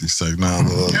gun rusty. Say, nah,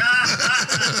 love.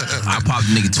 I popped a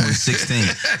nigga 2016.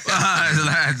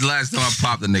 the last time I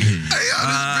popped a nigga. Hey,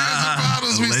 y'all,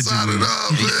 this beers and bottles, we signed it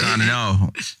up, He man. signed it off.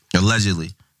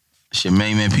 Allegedly. It's your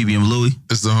main man, PB and Louie.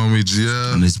 It's the homie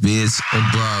GL And this beers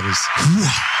and bottles.